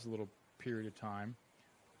the last little period of time.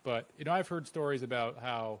 But I've heard stories about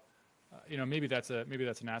how, maybe that's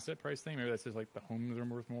an asset price thing. Maybe that's just like the homes are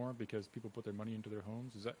worth more because people put their money into their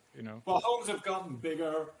homes. Is that Well, homes have gotten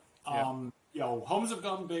bigger. Homes have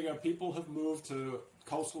gotten bigger. People have moved to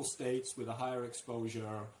coastal states with a higher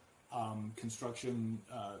exposure. Construction,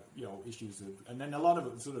 issues, and then a lot of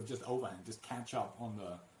it sort of just overhang, just catch up on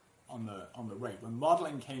the rate. When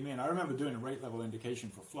modeling came in, I remember doing a rate level indication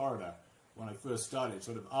for Florida when I first started,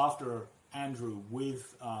 sort of after Andrew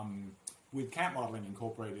with cat modeling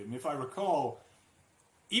incorporated. And if I recall,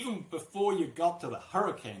 even before you got to the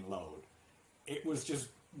hurricane load, it was just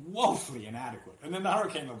woefully inadequate. And then the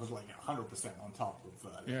hurricane load was like 100% on top of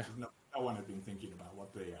no one had been thinking about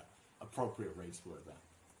what the appropriate rates were then.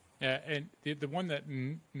 Yeah, and the one that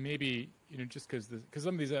maybe, just because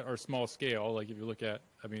some of these are small scale, like if you look at,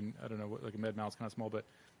 I don't know, like a MedMal is kind of small, but,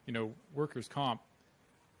 workers' comp,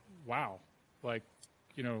 wow. Like,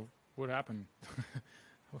 what happened?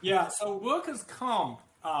 Yeah, so workers' comp,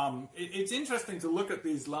 it's interesting to look at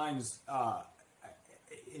these lines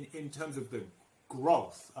in terms of the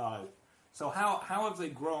growth. So how have they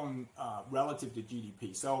grown relative to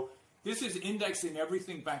GDP? So this is indexing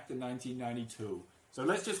everything back to 1992. So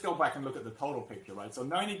let's just go back and look at the total picture, right? So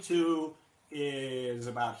 92 is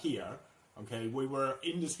about here, okay? We were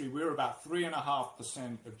about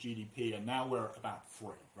 3.5% of GDP, and now we're about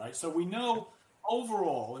 3, right? So we know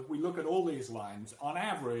overall, if we look at all these lines, on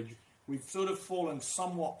average, we've sort of fallen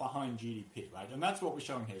somewhat behind GDP, right? And that's what we're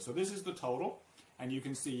showing here. So this is the total, and you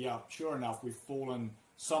can see, sure enough, we've fallen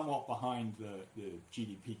somewhat behind the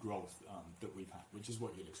GDP growth that we've had, which is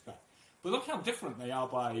what you'd expect. But look how different they are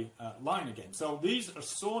by line again. So these are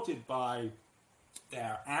sorted by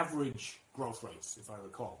their average growth rates, if I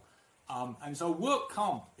recall. And so work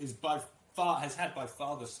comp has had by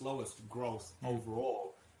far the slowest growth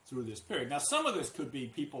overall through this period. Now, some of this could be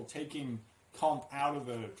people taking comp out of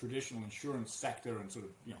the traditional insurance sector and sort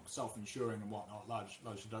of self-insuring and whatnot,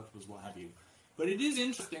 large deductibles, what have you. But it is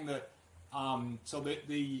interesting that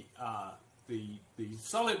the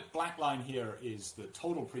solid black line here is the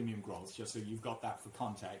total premium growth, just so you've got that for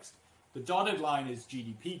context. The dotted line is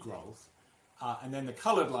GDP growth, and then the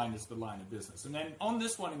colored line is the line of business. And then on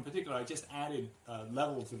this one in particular, I just added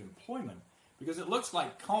levels of employment because it looks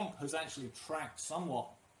like comp has actually tracked somewhat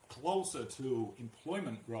closer to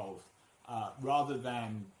employment growth rather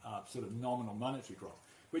than sort of nominal monetary growth.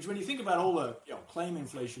 Which, when you think about all the claim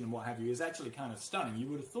inflation and what have you, is actually kind of stunning. You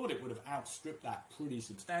would have thought it would have outstripped that pretty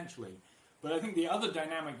substantially. But I think the other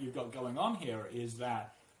dynamic you've got going on here is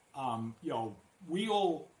that,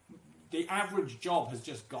 the average job has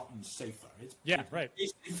just gotten safer. It's right.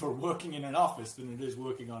 safer working in an office than it is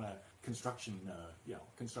working on a construction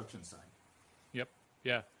site. Yep.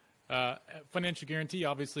 Yeah. Financial guarantee,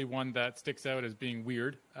 obviously one that sticks out as being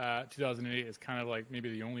weird. 2008 is kind of like maybe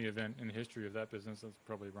the only event in the history of that business. That's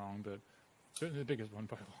probably wrong, but certainly the biggest one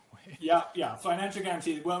by a long way. Yeah. Financial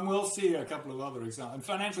guarantee. Well, we'll see a couple of other examples. And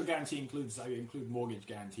financial guarantee I include mortgage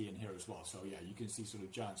guarantee in here as well. So yeah, you can see sort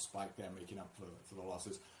of giant spike there making up for the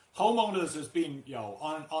losses. Homeowners has been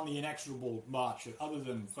on the inexorable march. Other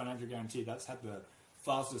than financial guarantee, that's had the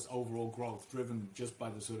fastest overall growth, driven just by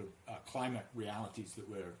the sort of climate realities that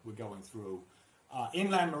we're going through.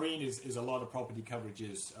 Inland marine is a lot of property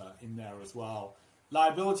coverages in there as well.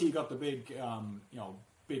 Liability, you got the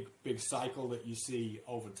big cycle that you see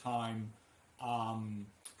over time.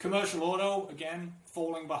 Commercial auto, again,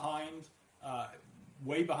 falling behind,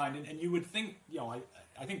 way behind. And you would think, I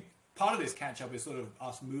think part of this catch-up is sort of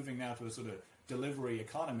us moving now to a sort of delivery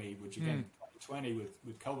economy, which again, 2020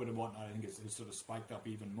 with COVID and whatnot, I think it's sort of spiked up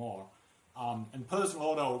even more. And personal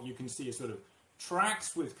auto, you can see it sort of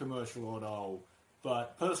tracks with commercial auto,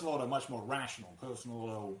 but personal auto much more rational. Personal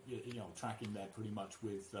auto, tracking there pretty much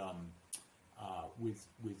with the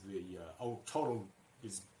total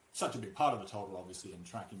is such a big part of the total, obviously, and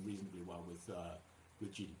tracking reasonably well with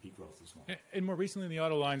GDP growth as well. And more recently in the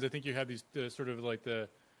auto lines, I think you had these sort of like the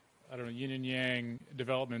I don't know, yin and yang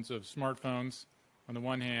developments of smartphones on the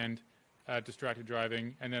one hand, distracted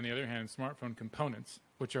driving, and then on the other hand, smartphone components,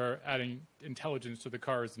 which are adding intelligence to the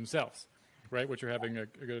cars themselves, right? Which are having a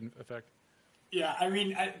good effect. Yeah, I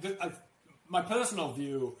mean, my personal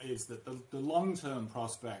view is that the long-term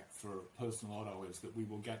prospect for personal auto is that we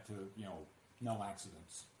will get to, no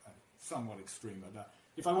accidents. Somewhat extreme, but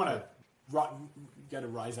if I want to get a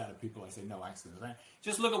rise out of people, I say no accidents. Right?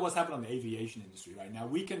 Just look at what's happened on the aviation industry right now.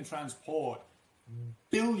 We can transport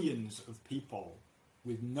billions of people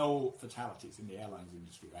with no fatalities in the airlines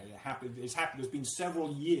industry. Right? It's happened. There's been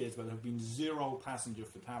several years where there have been 0 passenger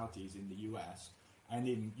fatalities in the U.S. and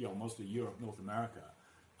in most of Europe, North America.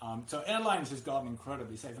 So airlines has gotten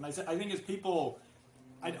incredibly safe, and I think as people,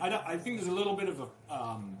 I think there's a little bit of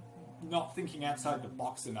a not thinking outside the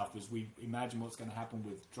box enough as we imagine what's going to happen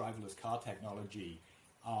with driverless car technology.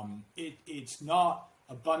 It's not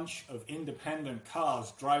a bunch of independent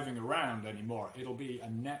cars driving around anymore. It'll be a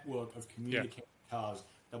network of communicating cars.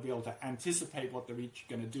 They'll be able to anticipate what they're each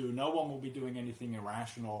going to do. No one will be doing anything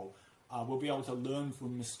irrational. We'll be able to learn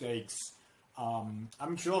from mistakes.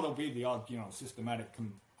 I'm sure there'll be the odd, systematic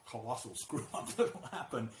colossal screw up that will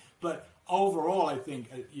happen. But overall, I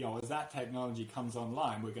think, as that technology comes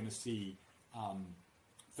online, we're going to see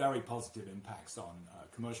very positive impacts on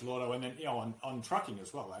commercial auto, and then, on trucking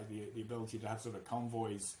as well, right? The ability to have sort of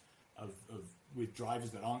convoys with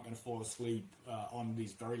drivers that aren't going to fall asleep on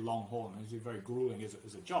these very long haul, and it's very grueling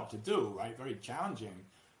as a job to do, right? Very challenging,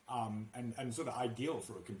 and sort of ideal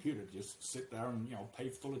for a computer to just sit there and, pay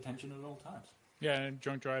full attention at all times. Yeah, and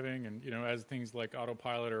drunk driving, and as things like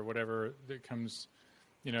autopilot or whatever that comes,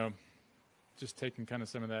 just taking kind of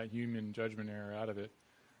some of that human judgment error out of it.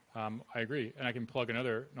 I agree, and I can plug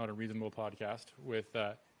another Not a Reasonable podcast with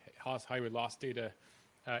Haas Highway Loss Data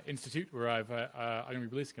Institute, where I'm going to be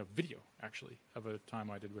releasing a video actually of a time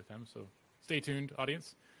I did with them. So stay tuned,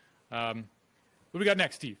 audience. What do we got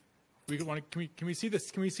next, Steve? Can we see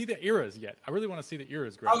this? Can we see the eras yet? I really want to see the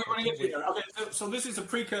eras, Greg. Oh, we want to get to the era. Okay, so this is a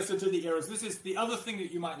precursor to the eras. This is the other thing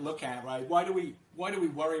that you might look at, right? Why do we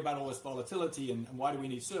worry about all this volatility, and why do we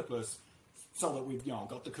need surplus? So that we've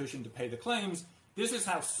got the cushion to pay the claims. This is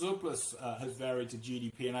how surplus has varied to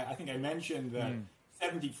GDP, and I think I mentioned that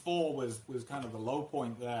 74 was kind of the low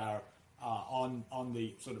point there on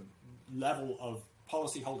the sort of level of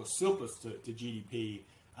policyholder surplus to GDP.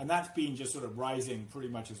 And that's been just sort of rising pretty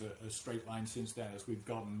much as a straight line since then, as we've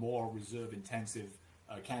gotten more reserve-intensive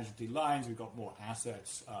casualty lines, we've got more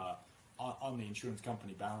assets on the insurance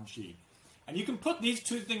company balance sheet. And you can put these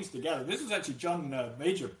two things together. This is actually John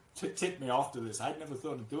Major tipped me off to this. I'd never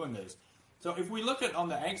thought of doing this. So if we look at on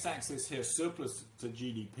the x-axis here, surplus to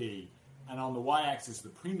GDP, and on the y-axis, the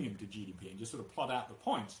premium to GDP, and just sort of plot out the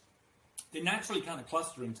points, they naturally kind of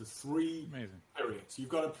cluster into 3 periods. You've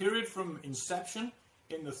got a period from inception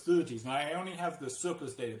in the 30s. Now, I only have the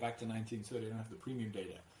surplus data back to 1930. I don't have the premium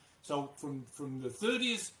data. So from the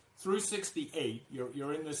 30s through 68,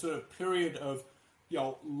 you're in this sort of period of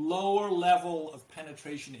lower level of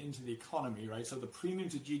penetration into the economy, right? So the premium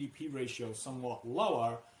to GDP ratio is somewhat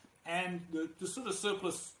lower, and the sort of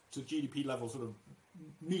surplus to GDP level sort of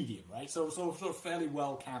medium, right? So sort of fairly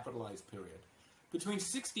well capitalized period. Between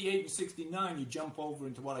 68 and 69, you jump over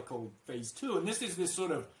into what I call phase 2, and this is this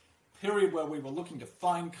sort of period where we were looking to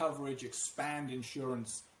find coverage, expand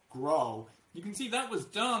insurance, grow. You can see that was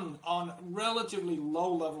done on relatively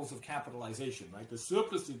low levels of capitalization, right? The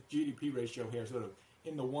surplus to GDP ratio here sort of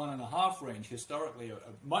in the 1.5 range, historically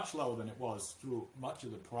much lower than it was through much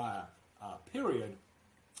of the prior period,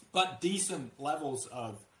 but decent levels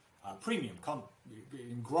of premium,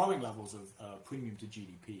 growing levels of premium to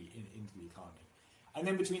GDP into the economy. And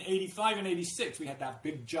then between 85 and 86, we had that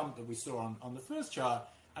big jump that we saw on the first chart,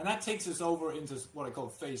 and that takes us over into what I call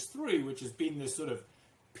phase 3, which has been this sort of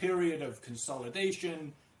period of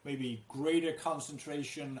consolidation, maybe greater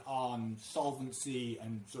concentration on solvency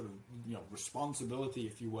and sort of responsibility,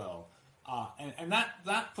 if you will, and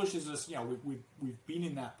that pushes us. We've been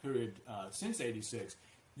in that period since '86.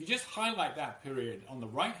 If you just highlight that period on the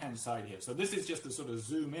right hand side here, so this is just to sort of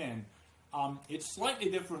zoom in. It's slightly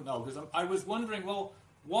different though, because I was wondering, well,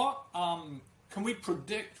 what can we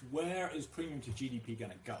predict where is premium to GDP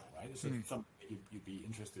going to go? Right, this is something that you'd be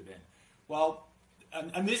interested in. Well.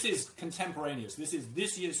 And this is contemporaneous. This is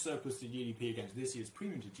this year's surplus to GDP against this year's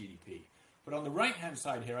premium to GDP. But on the right-hand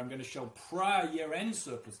side here, I'm going to show prior year-end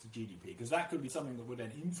surplus to GDP, because that could be something that would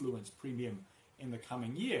then influence premium in the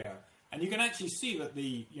coming year. And you can actually see that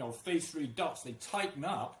the phase 3 dots, they tighten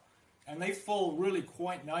up, and they fall really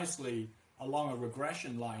quite nicely along a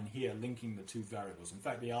regression line here linking the two variables. In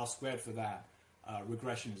fact, the R squared for that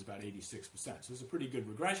regression is about 86%. So it's a pretty good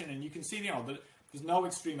regression, and you can see, there's no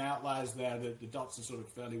extreme outliers there. The dots are sort of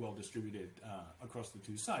fairly well distributed across the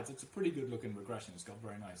two sides. It's a pretty good looking regression. It's got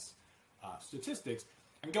very nice statistics.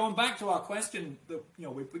 And going back to our question that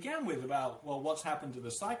we began with about, well, what's happened to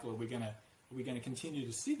the cycle? Are we going to continue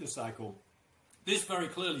to see the cycle? This very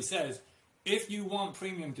clearly says, if you want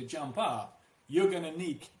premium to jump up, you're going to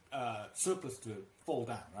need surplus to fall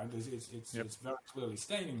down, right? It's very clearly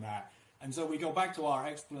stating that. And so we go back to our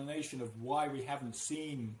explanation of why we haven't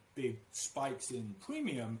seen big spikes in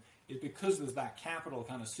premium is because there's that capital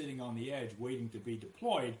kind of sitting on the edge waiting to be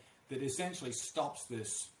deployed that essentially stops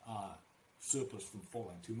this surplus from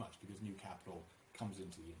falling too much because new capital comes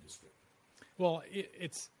into the industry. Well,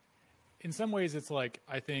 it's in some ways it's like,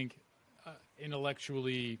 I think,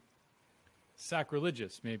 intellectually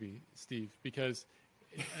sacrilegious, maybe, Steve, because,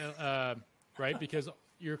 right? Because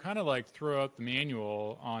you're kind of like throw out the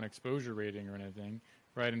manual on exposure rating or anything,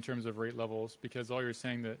 right, in terms of rate levels, because all you're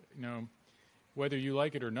saying that, whether you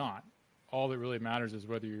like it or not, all that really matters is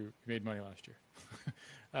whether you made money last year.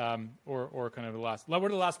 Or kind of what are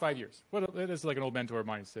the last 5 years? This is like an old mentor of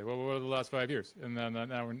mine to say, well, what are the last 5 years? And then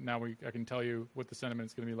I can tell you what the sentiment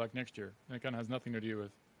is going to be like next year. And it kind of has nothing to do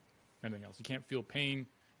with anything else. You can't feel pain,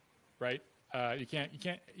 right? You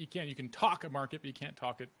can talk a market, but you can't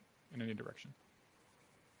talk it in any direction.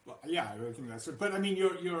 Well, yeah, I think that's it. But I mean,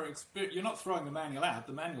 you're not throwing the manual out.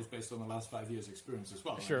 The manual's based on the last 5 years' experience as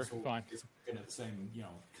well. Sure, right? So fine. It's the same,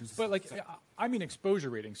 But I mean, exposure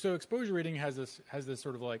rating. So exposure rating has this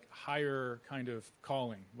sort of like higher kind of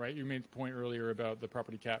calling, right? You made the point earlier about the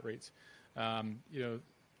property cat rates,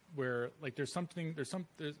 where like there's something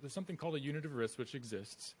called a unit of risk which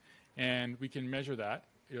exists, and we can measure that.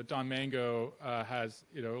 Don Mango has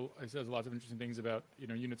says lots of interesting things about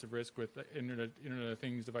units of risk with Internet of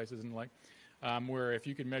Things devices and the like, where if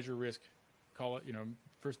you can measure risk, call it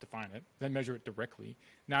first define it, then measure it directly.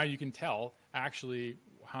 Now you can tell actually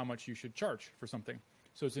how much you should charge for something.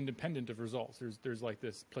 So it's independent of results. There's like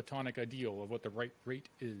this platonic ideal of what the right rate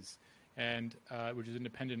is, and which is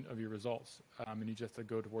independent of your results, and you just have to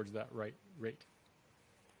go towards that right rate.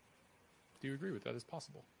 Do you agree with that as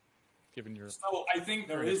possible? Given your so I think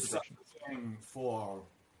there is such a thing for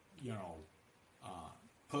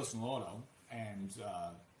personal auto and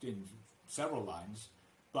in several lines,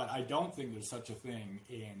 but I don't think there's such a thing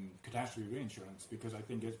in catastrophe reinsurance, because I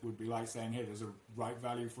think it would be like saying, hey, there's a right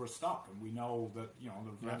value for a stock, and we know that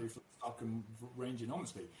the value for a stock can range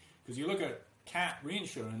enormously. Because you look at cat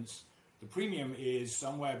reinsurance, the premium is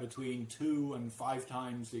somewhere between 2 and 5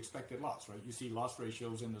 times the expected loss, right? You see loss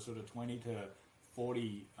ratios in the sort of 20 to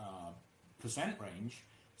 40% range.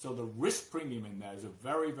 So the risk premium in there is a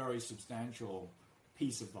very, very substantial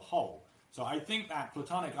piece of the whole. So I think that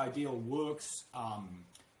platonic ideal works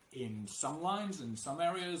in some lines, in some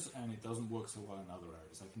areas, and it doesn't work so well in other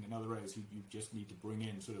areas. I think in other areas you just need to bring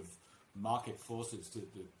in sort of market forces to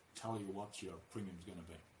tell you what your premium is going to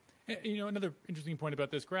be. Another interesting point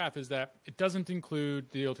about this graph is that it doesn't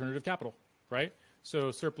include the alternative capital, right?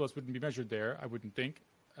 So surplus wouldn't be measured there, I wouldn't think.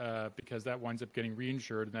 Because that winds up getting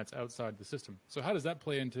reinsured, and that's outside the system. So how does that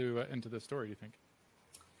play into the story, do you think?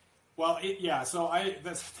 Well, so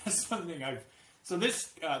that's something so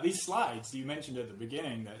these slides you mentioned at the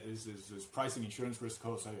beginning, that is pricing insurance risk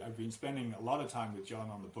course. I've been spending a lot of time with John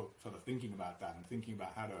on the book sort of thinking about that and thinking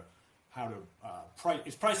about how to price.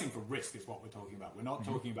 It's pricing for risk is what we're talking about. We're not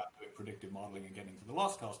talking about doing predictive modeling and getting to the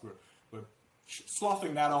loss cost. We're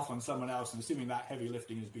sloughing that off on someone else, and assuming that heavy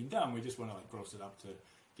lifting has been done, we just want to gross it up to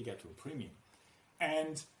get to a premium.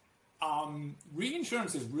 And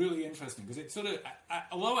reinsurance is really interesting because it's sort of,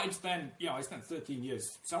 although I spent 13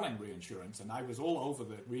 years selling reinsurance, and I was all over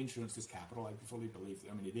that reinsurance is capital. I fully believe that.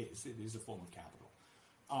 I mean, it is a form of capital.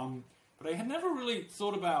 But I had never really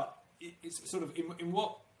thought about it's sort of in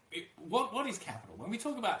what is capital? When we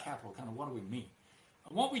talk about capital, kind of what do we mean?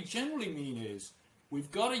 And what we generally mean is we've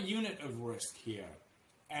got a unit of risk here,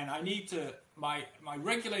 and I need to, my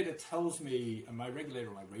regulator tells me, and my regulator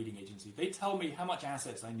or my rating agency, they tell me how much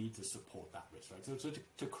assets I need to support that risk, right? So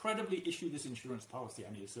to credibly issue this insurance policy,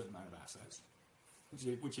 I need a certain amount of assets,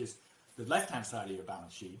 which is the left-hand side of your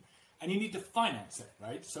balance sheet, and you need to finance it,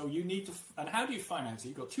 right? So you need to, and how do you finance it?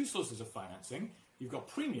 You've got two sources of financing. You've got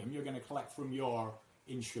premium you're going to collect from your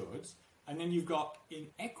insureds, and then you've got in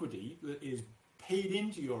equity that is paid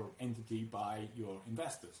into your entity by your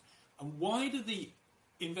investors. And why do the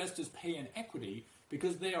investors pay in equity?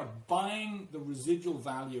 Because they are buying the residual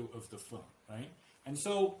value of the firm, right? And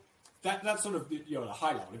so that's sort of the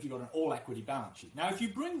high level if you've got an all-equity balance sheet. Now, if you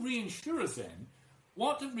bring reinsurers in,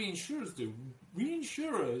 what do reinsurers do?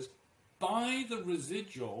 Reinsurers buy the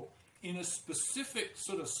residual in a specific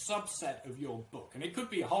sort of subset of your book. And it could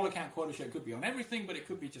be a whole account quota share, it could be on everything, but it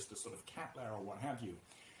could be just a sort of cat layer or what have you.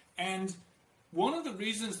 And one of the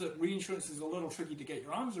reasons that reinsurance is a little tricky to get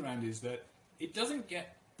your arms around is that it doesn't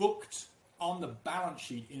get booked on the balance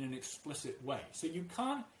sheet in an explicit way. So you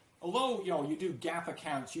can't, although you do GAAP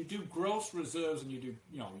accounts, you do gross reserves, and you do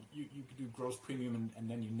you do gross premium, and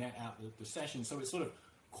then you net out the session. So it's sort of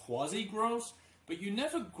quasi-gross, but you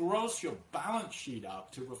never gross your balance sheet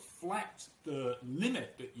up to reflect the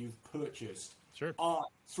limit that you've purchased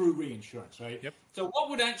through reinsurance, right? Yep. So what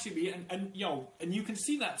would actually be, and you can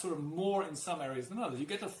see that sort of more in some areas than others. You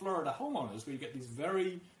get to Florida homeowners, where you get these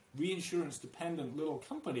very reinsurance-dependent little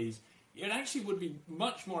companies. It actually would be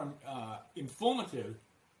much more informative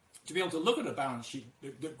to be able to look at a balance sheet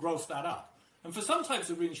that grows that up. And for some types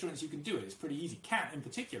of reinsurance, you can do it. It's pretty easy. Cat, in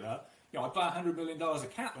particular, I buy $100 million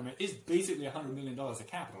of cat limit. It's basically $100 million of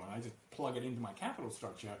capital, and I just plug it into my capital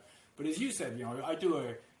structure. But as you said, I do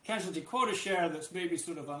a casualty quota share that's maybe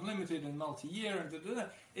sort of unlimited and multi-year, and da-da-da.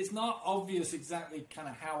 It's not obvious exactly kind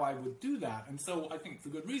of how I would do that. And so I think for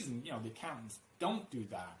good reason, the accountants don't do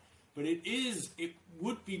that. But it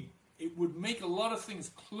would make a lot of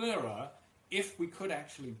things clearer if we could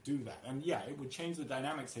actually do that. And yeah, it would change the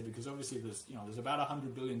dynamics here, because obviously there's about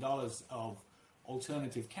 $100 billion of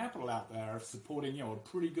alternative capital out there supporting a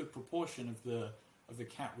pretty good proportion of the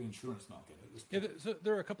cat reinsurance market at this point. Yeah, so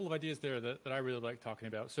there are a couple of ideas there that I really like talking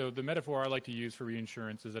about. So the metaphor I like to use for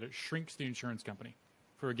reinsurance is that it shrinks the insurance company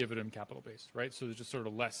for a given capital base, right? So there's just sort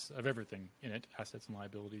of less of everything in it, assets and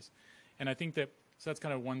liabilities. And I think that's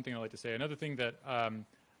kind of one thing I like to say. Another thing that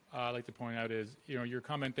I like to point out is, your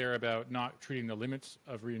comment there about not treating the limits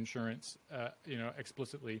of reinsurance,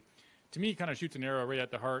 explicitly, to me kind of shoots an arrow right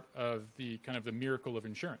at the heart of the kind of the miracle of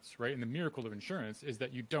insurance, right? And the miracle of insurance is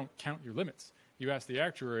that you don't count your limits. You ask the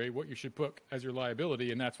actuary what you should book as your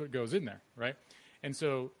liability, and that's what goes in there, right? And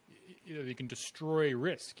so, you can destroy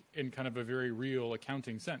risk in kind of a very real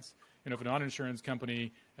accounting sense. If a non-insurance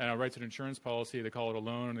company writes an insurance policy, they call it a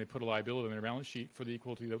loan, and they put a liability on their balance sheet for the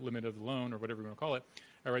equal to the limit of the loan, or whatever you want to call it.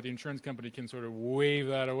 All right, the insurance company can sort of wave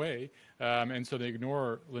that away, and so they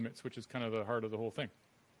ignore limits, which is kind of the heart of the whole thing.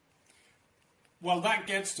 Well, that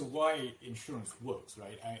gets to why insurance works,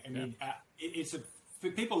 right? I mean,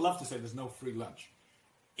 people love to say there's no free lunch.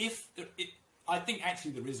 I think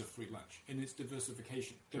actually there is a free lunch, and it's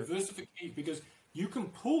diversification. Sure. Diversification, because you can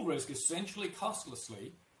pool risk essentially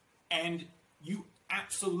costlessly, and you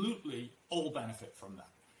absolutely all benefit from that.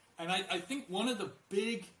 And I think one of the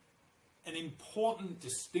big and important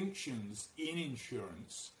distinctions in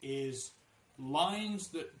insurance is lines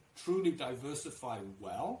that truly diversify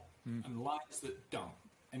well and lines that don't.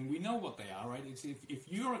 And we know what they are, right? It's if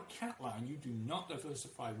you're a cat line, you do not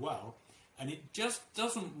diversify well, and it just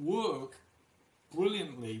doesn't work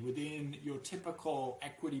brilliantly within your typical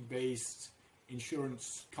equity-based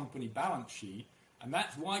insurance company balance sheet. And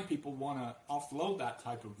that's why people want to offload that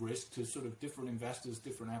type of risk to sort of different investors,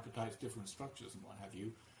 different appetites, different structures, and what have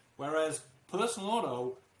you. Whereas personal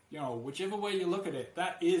auto, whichever way you look at it,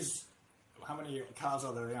 that is, how many cars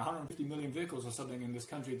are there? 150 million vehicles or something in this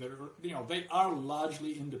country that are, they are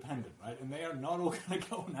largely independent, right? And they are not all going to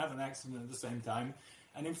go and have an accident at the same time.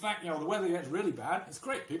 And in fact, the weather gets really bad. It's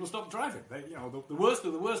great. People stop driving. The worst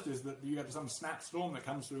of the worst is that you get some snap storm that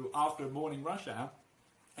comes through after morning rush hour.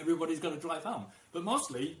 Everybody's got to drive home. But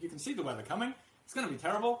mostly, you can see the weather coming. It's going to be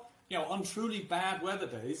terrible. On truly bad weather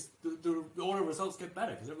days, the auto results get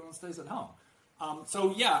better because everyone stays at home.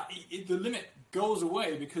 The limit goes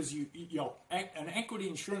away because an equity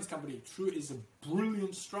insurance company is a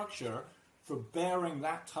brilliant structure for bearing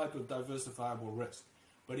that type of diversifiable risk.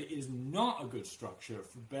 But it is not a good structure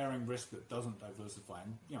for bearing risk that doesn't diversify.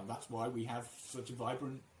 And, that's why we have such a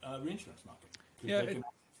vibrant reinsurance market. Because they can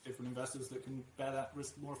have different investors that can bear that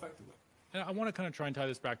risk more effectively. And I want to kind of try and tie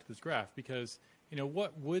this back to this graph because,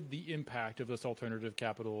 what would the impact of this alternative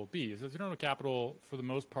capital be? So alternative capital, for the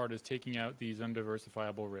most part, is taking out these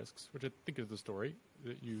undiversifiable risks, which I think is the story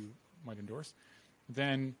that you might endorse.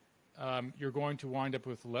 Then you're going to wind up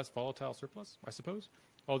with less volatile surplus, I suppose.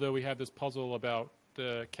 Although we have this puzzle about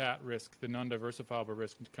the cat risk, the non-diversifiable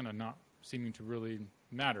risk, kind of not seeming to really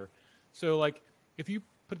matter. So, if you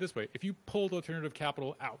put it this way, if you pulled alternative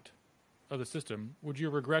capital out of the system, would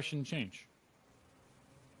your regression change?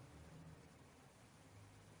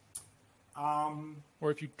 Or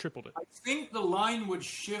if you tripled it? I think the line would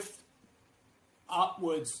shift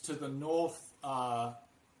upwards to the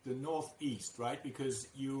northeast, right? Because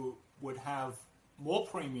you would have more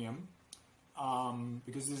premium,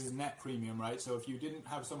 because this is net premium, right? So if you didn't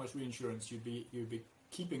have so much reinsurance, you'd be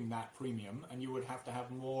keeping that premium, and you would have to have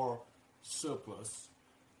more surplus.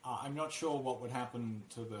 I'm not sure what would happen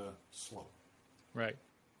to the slope. Right.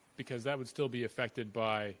 Because that would still be affected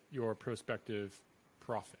by your prospective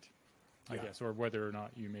profit, I guess, or whether or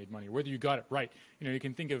not you made money, or whether you got it right. You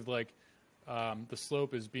can think of like the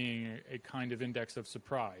slope as being a kind of index of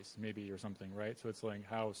surprise, maybe, or something, right? So it's like,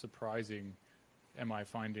 how surprising am I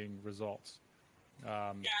finding results?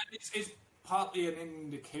 It's partly an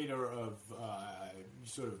indicator of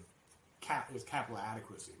sort of capital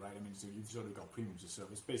adequacy, right? I mean, so you've sort of got premium to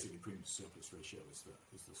surplus. Basically, premium to surplus ratio is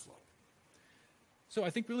the slope. So I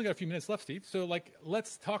think we only got a few minutes left, Steve. So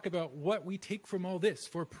let's talk about what we take from all this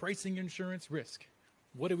for pricing insurance risk.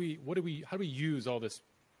 How do we use all this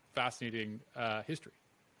fascinating history?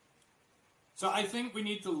 So I think we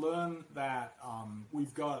need to learn that we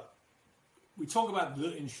talk about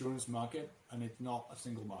the insurance market, and it's not a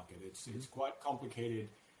single market. It's quite complicated.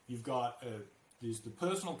 You've got there's the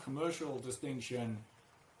personal commercial distinction.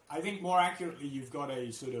 I think more accurately, you've got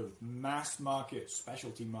a sort of mass market,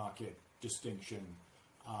 specialty market distinction.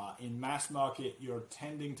 In mass market, you're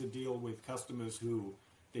tending to deal with customers who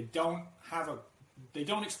they don't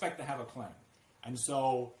expect to have a claim, and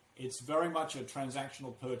so it's very much a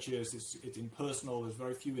transactional purchase. It's impersonal. There's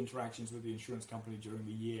very few interactions with the insurance company during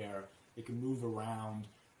the year. They can move around,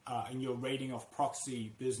 and you're rating off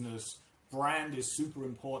proxy business. Brand is super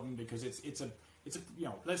important because it's a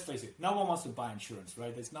let's face it, no one wants to buy insurance,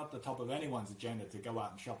 right? It's not the top of anyone's agenda to go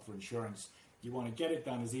out and shop for insurance. You want to get it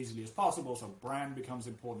done as easily as possible, so brand becomes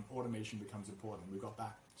important, automation becomes important. We've got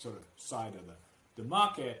that sort of side of the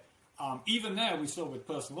market. Even there, we saw with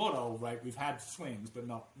personal auto, right, we've had swings, but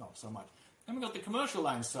not so much. Then we've got the commercial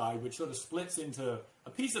line side, which sort of splits into, a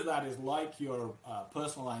piece of that is like your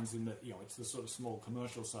personal lines in that, it's the sort of small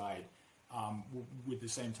commercial side with the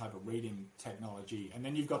same type of rating technology. And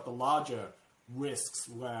then you've got the larger risks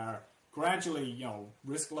where gradually,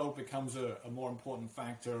 risk load becomes a more important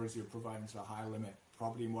factor as you're providing sort of high limit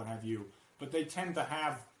property and what have you. But they tend to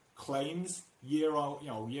have claims year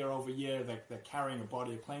over year. They're carrying a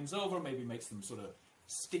body of claims over, maybe makes them sort of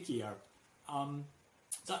stickier.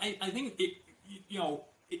 So I think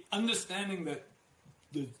understanding that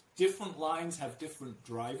the different lines have different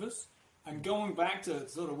drivers, and going back to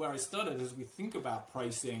sort of where I started, as we think about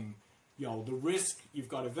pricing. The risk, you've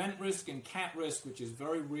got event risk and cat risk, which is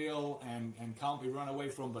very real and can't be run away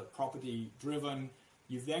from, but property driven.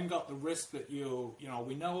 You've then got the risk that we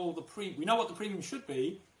know what the premium should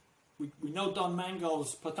be. We know Don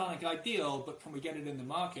Mango's platonic ideal, but can we get it in the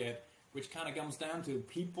market? Which kind of comes down to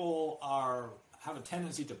people have a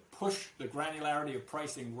tendency to push the granularity of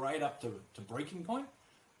pricing right up to breaking point.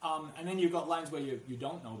 And then you've got lines where you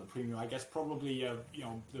don't know the premium. I guess probably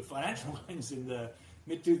the financial lines in the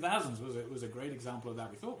mid-2000s was a great example of that.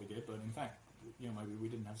 We thought we did, but in fact, maybe we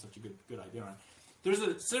didn't have such a good idea on it. There's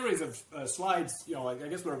a series of slides. I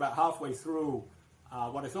guess we're about halfway through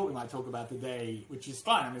what I thought we might talk about today, which is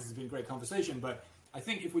fine. I mean, this has been a great conversation, but I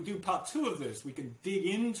think if we do part 2 of this, we can dig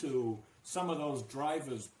into some of those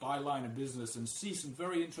drivers by line of business and see some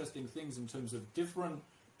very interesting things in terms of different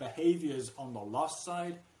behaviors on the loss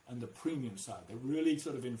side and the premium side. They really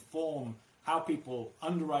sort of inform how people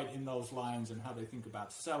underwrite in those lines and how they think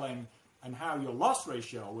about selling, and how your loss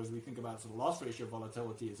ratio, as we think about sort of loss ratio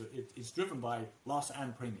volatility, it's driven by loss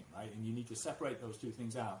and premium, right? And you need to separate those two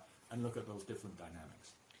things out and look at those different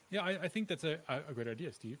dynamics. Yeah, I think that's a great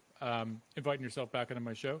idea, Steve. Inviting yourself back onto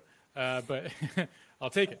my show, but I'll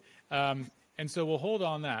take it. And so we'll hold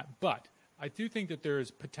on that. But I do think that there's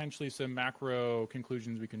potentially some macro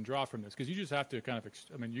conclusions we can draw from this, because you just have to kind of,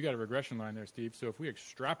 you got a regression line there, Steve. So if we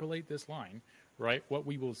extrapolate this line, right, what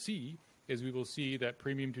we will see is that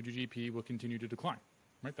premium to GDP will continue to decline,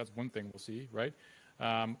 right? That's one thing we'll see, right,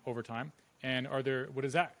 over time. And what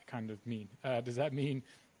does that kind of mean? Does that mean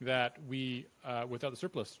that we, without the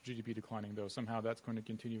surplus GDP declining, though, somehow that's going to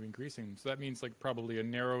continue increasing? So that means probably a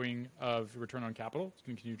narrowing of return on capital. It's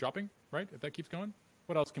going to continue dropping, right, if that keeps going?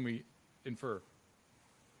 What else can we infer?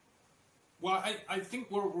 Well, I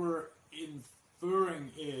think what we're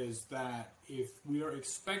inferring is that if we are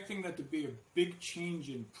expecting there to be a big change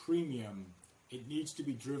in premium, it needs to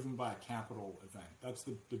be driven by a capital event. That's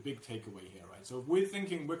the big takeaway here, right? So if we're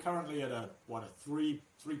thinking we're currently at a 3.15,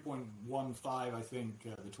 I think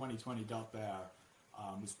the 2020 dot there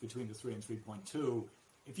is between the 3 and 3.2.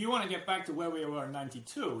 If you want to get back to where we were in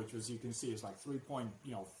 92, which was, you can see, is 3.5%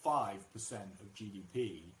 of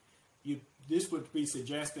GDP, this would be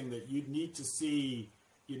suggesting that you'd need to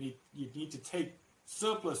take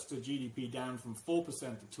surplus to GDP down from 4%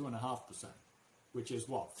 to 2.5%, which is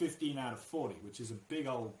 15 out of 40, which is a big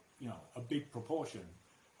big proportion.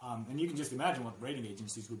 And you can just imagine what rating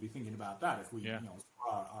agencies would be thinking about that if we,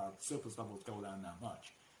 our surplus levels go down that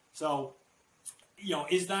much. So,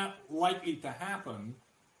 is that likely to happen?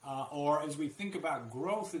 Or as we think about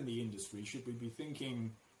growth in the industry, should we be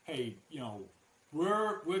thinking, hey,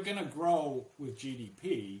 we're going to grow with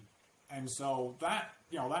GDP, and so that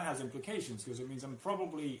that has implications, because it means I'm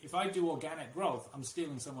probably, if I do organic growth, I'm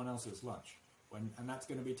stealing someone else's lunch, and that's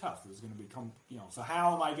going to be tough. There's going to be so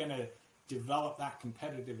how am I going to develop that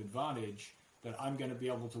competitive advantage that I'm going to be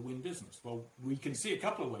able to win business? Well, we can see a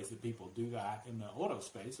couple of ways that people do that in the auto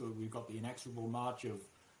space. So we've got the inexorable march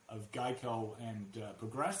of Geico and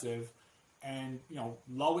Progressive, and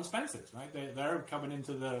low expenses, right? They're coming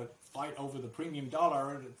into the fight over the premium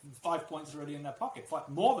dollar. 5 points already in their pocket,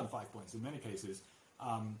 more than 5 points in many cases,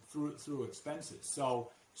 through expenses. So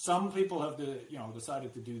some people have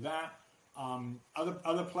decided to do that.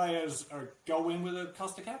 Other players go in with a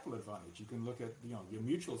cost of capital advantage. You can look at your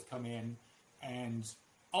mutuals come in, and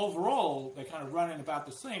overall they're kind of running about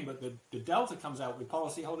the same, but the delta comes out with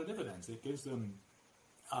policyholder dividends. It gives them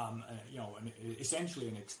essentially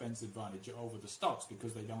an expense advantage over the stocks,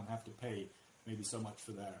 because they don't have to pay maybe so much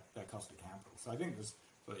for their cost of capital. So I think there's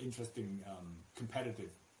sort of interesting competitive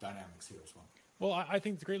dynamics here as well. Well, I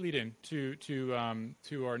think it's a great lead-in to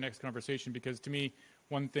our next conversation, because to me,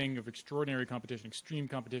 one thing of extraordinary competition, extreme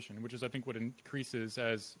competition, which is I think what increases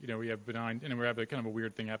as we have benign, and we have a kind of a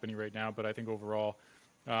weird thing happening right now, but I think overall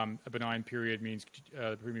a benign period means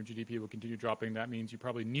premium GDP will continue dropping. That means you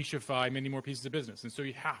probably nicheify many more pieces of business, and so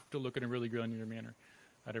you have to look in a really granular manner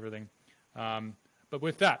at everything. But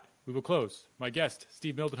with that, we will close. My guest,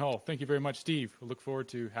 Steve Mildenhall. Thank you very much, Steve. We'll look forward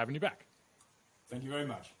to having you back. Thank you very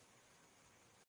much.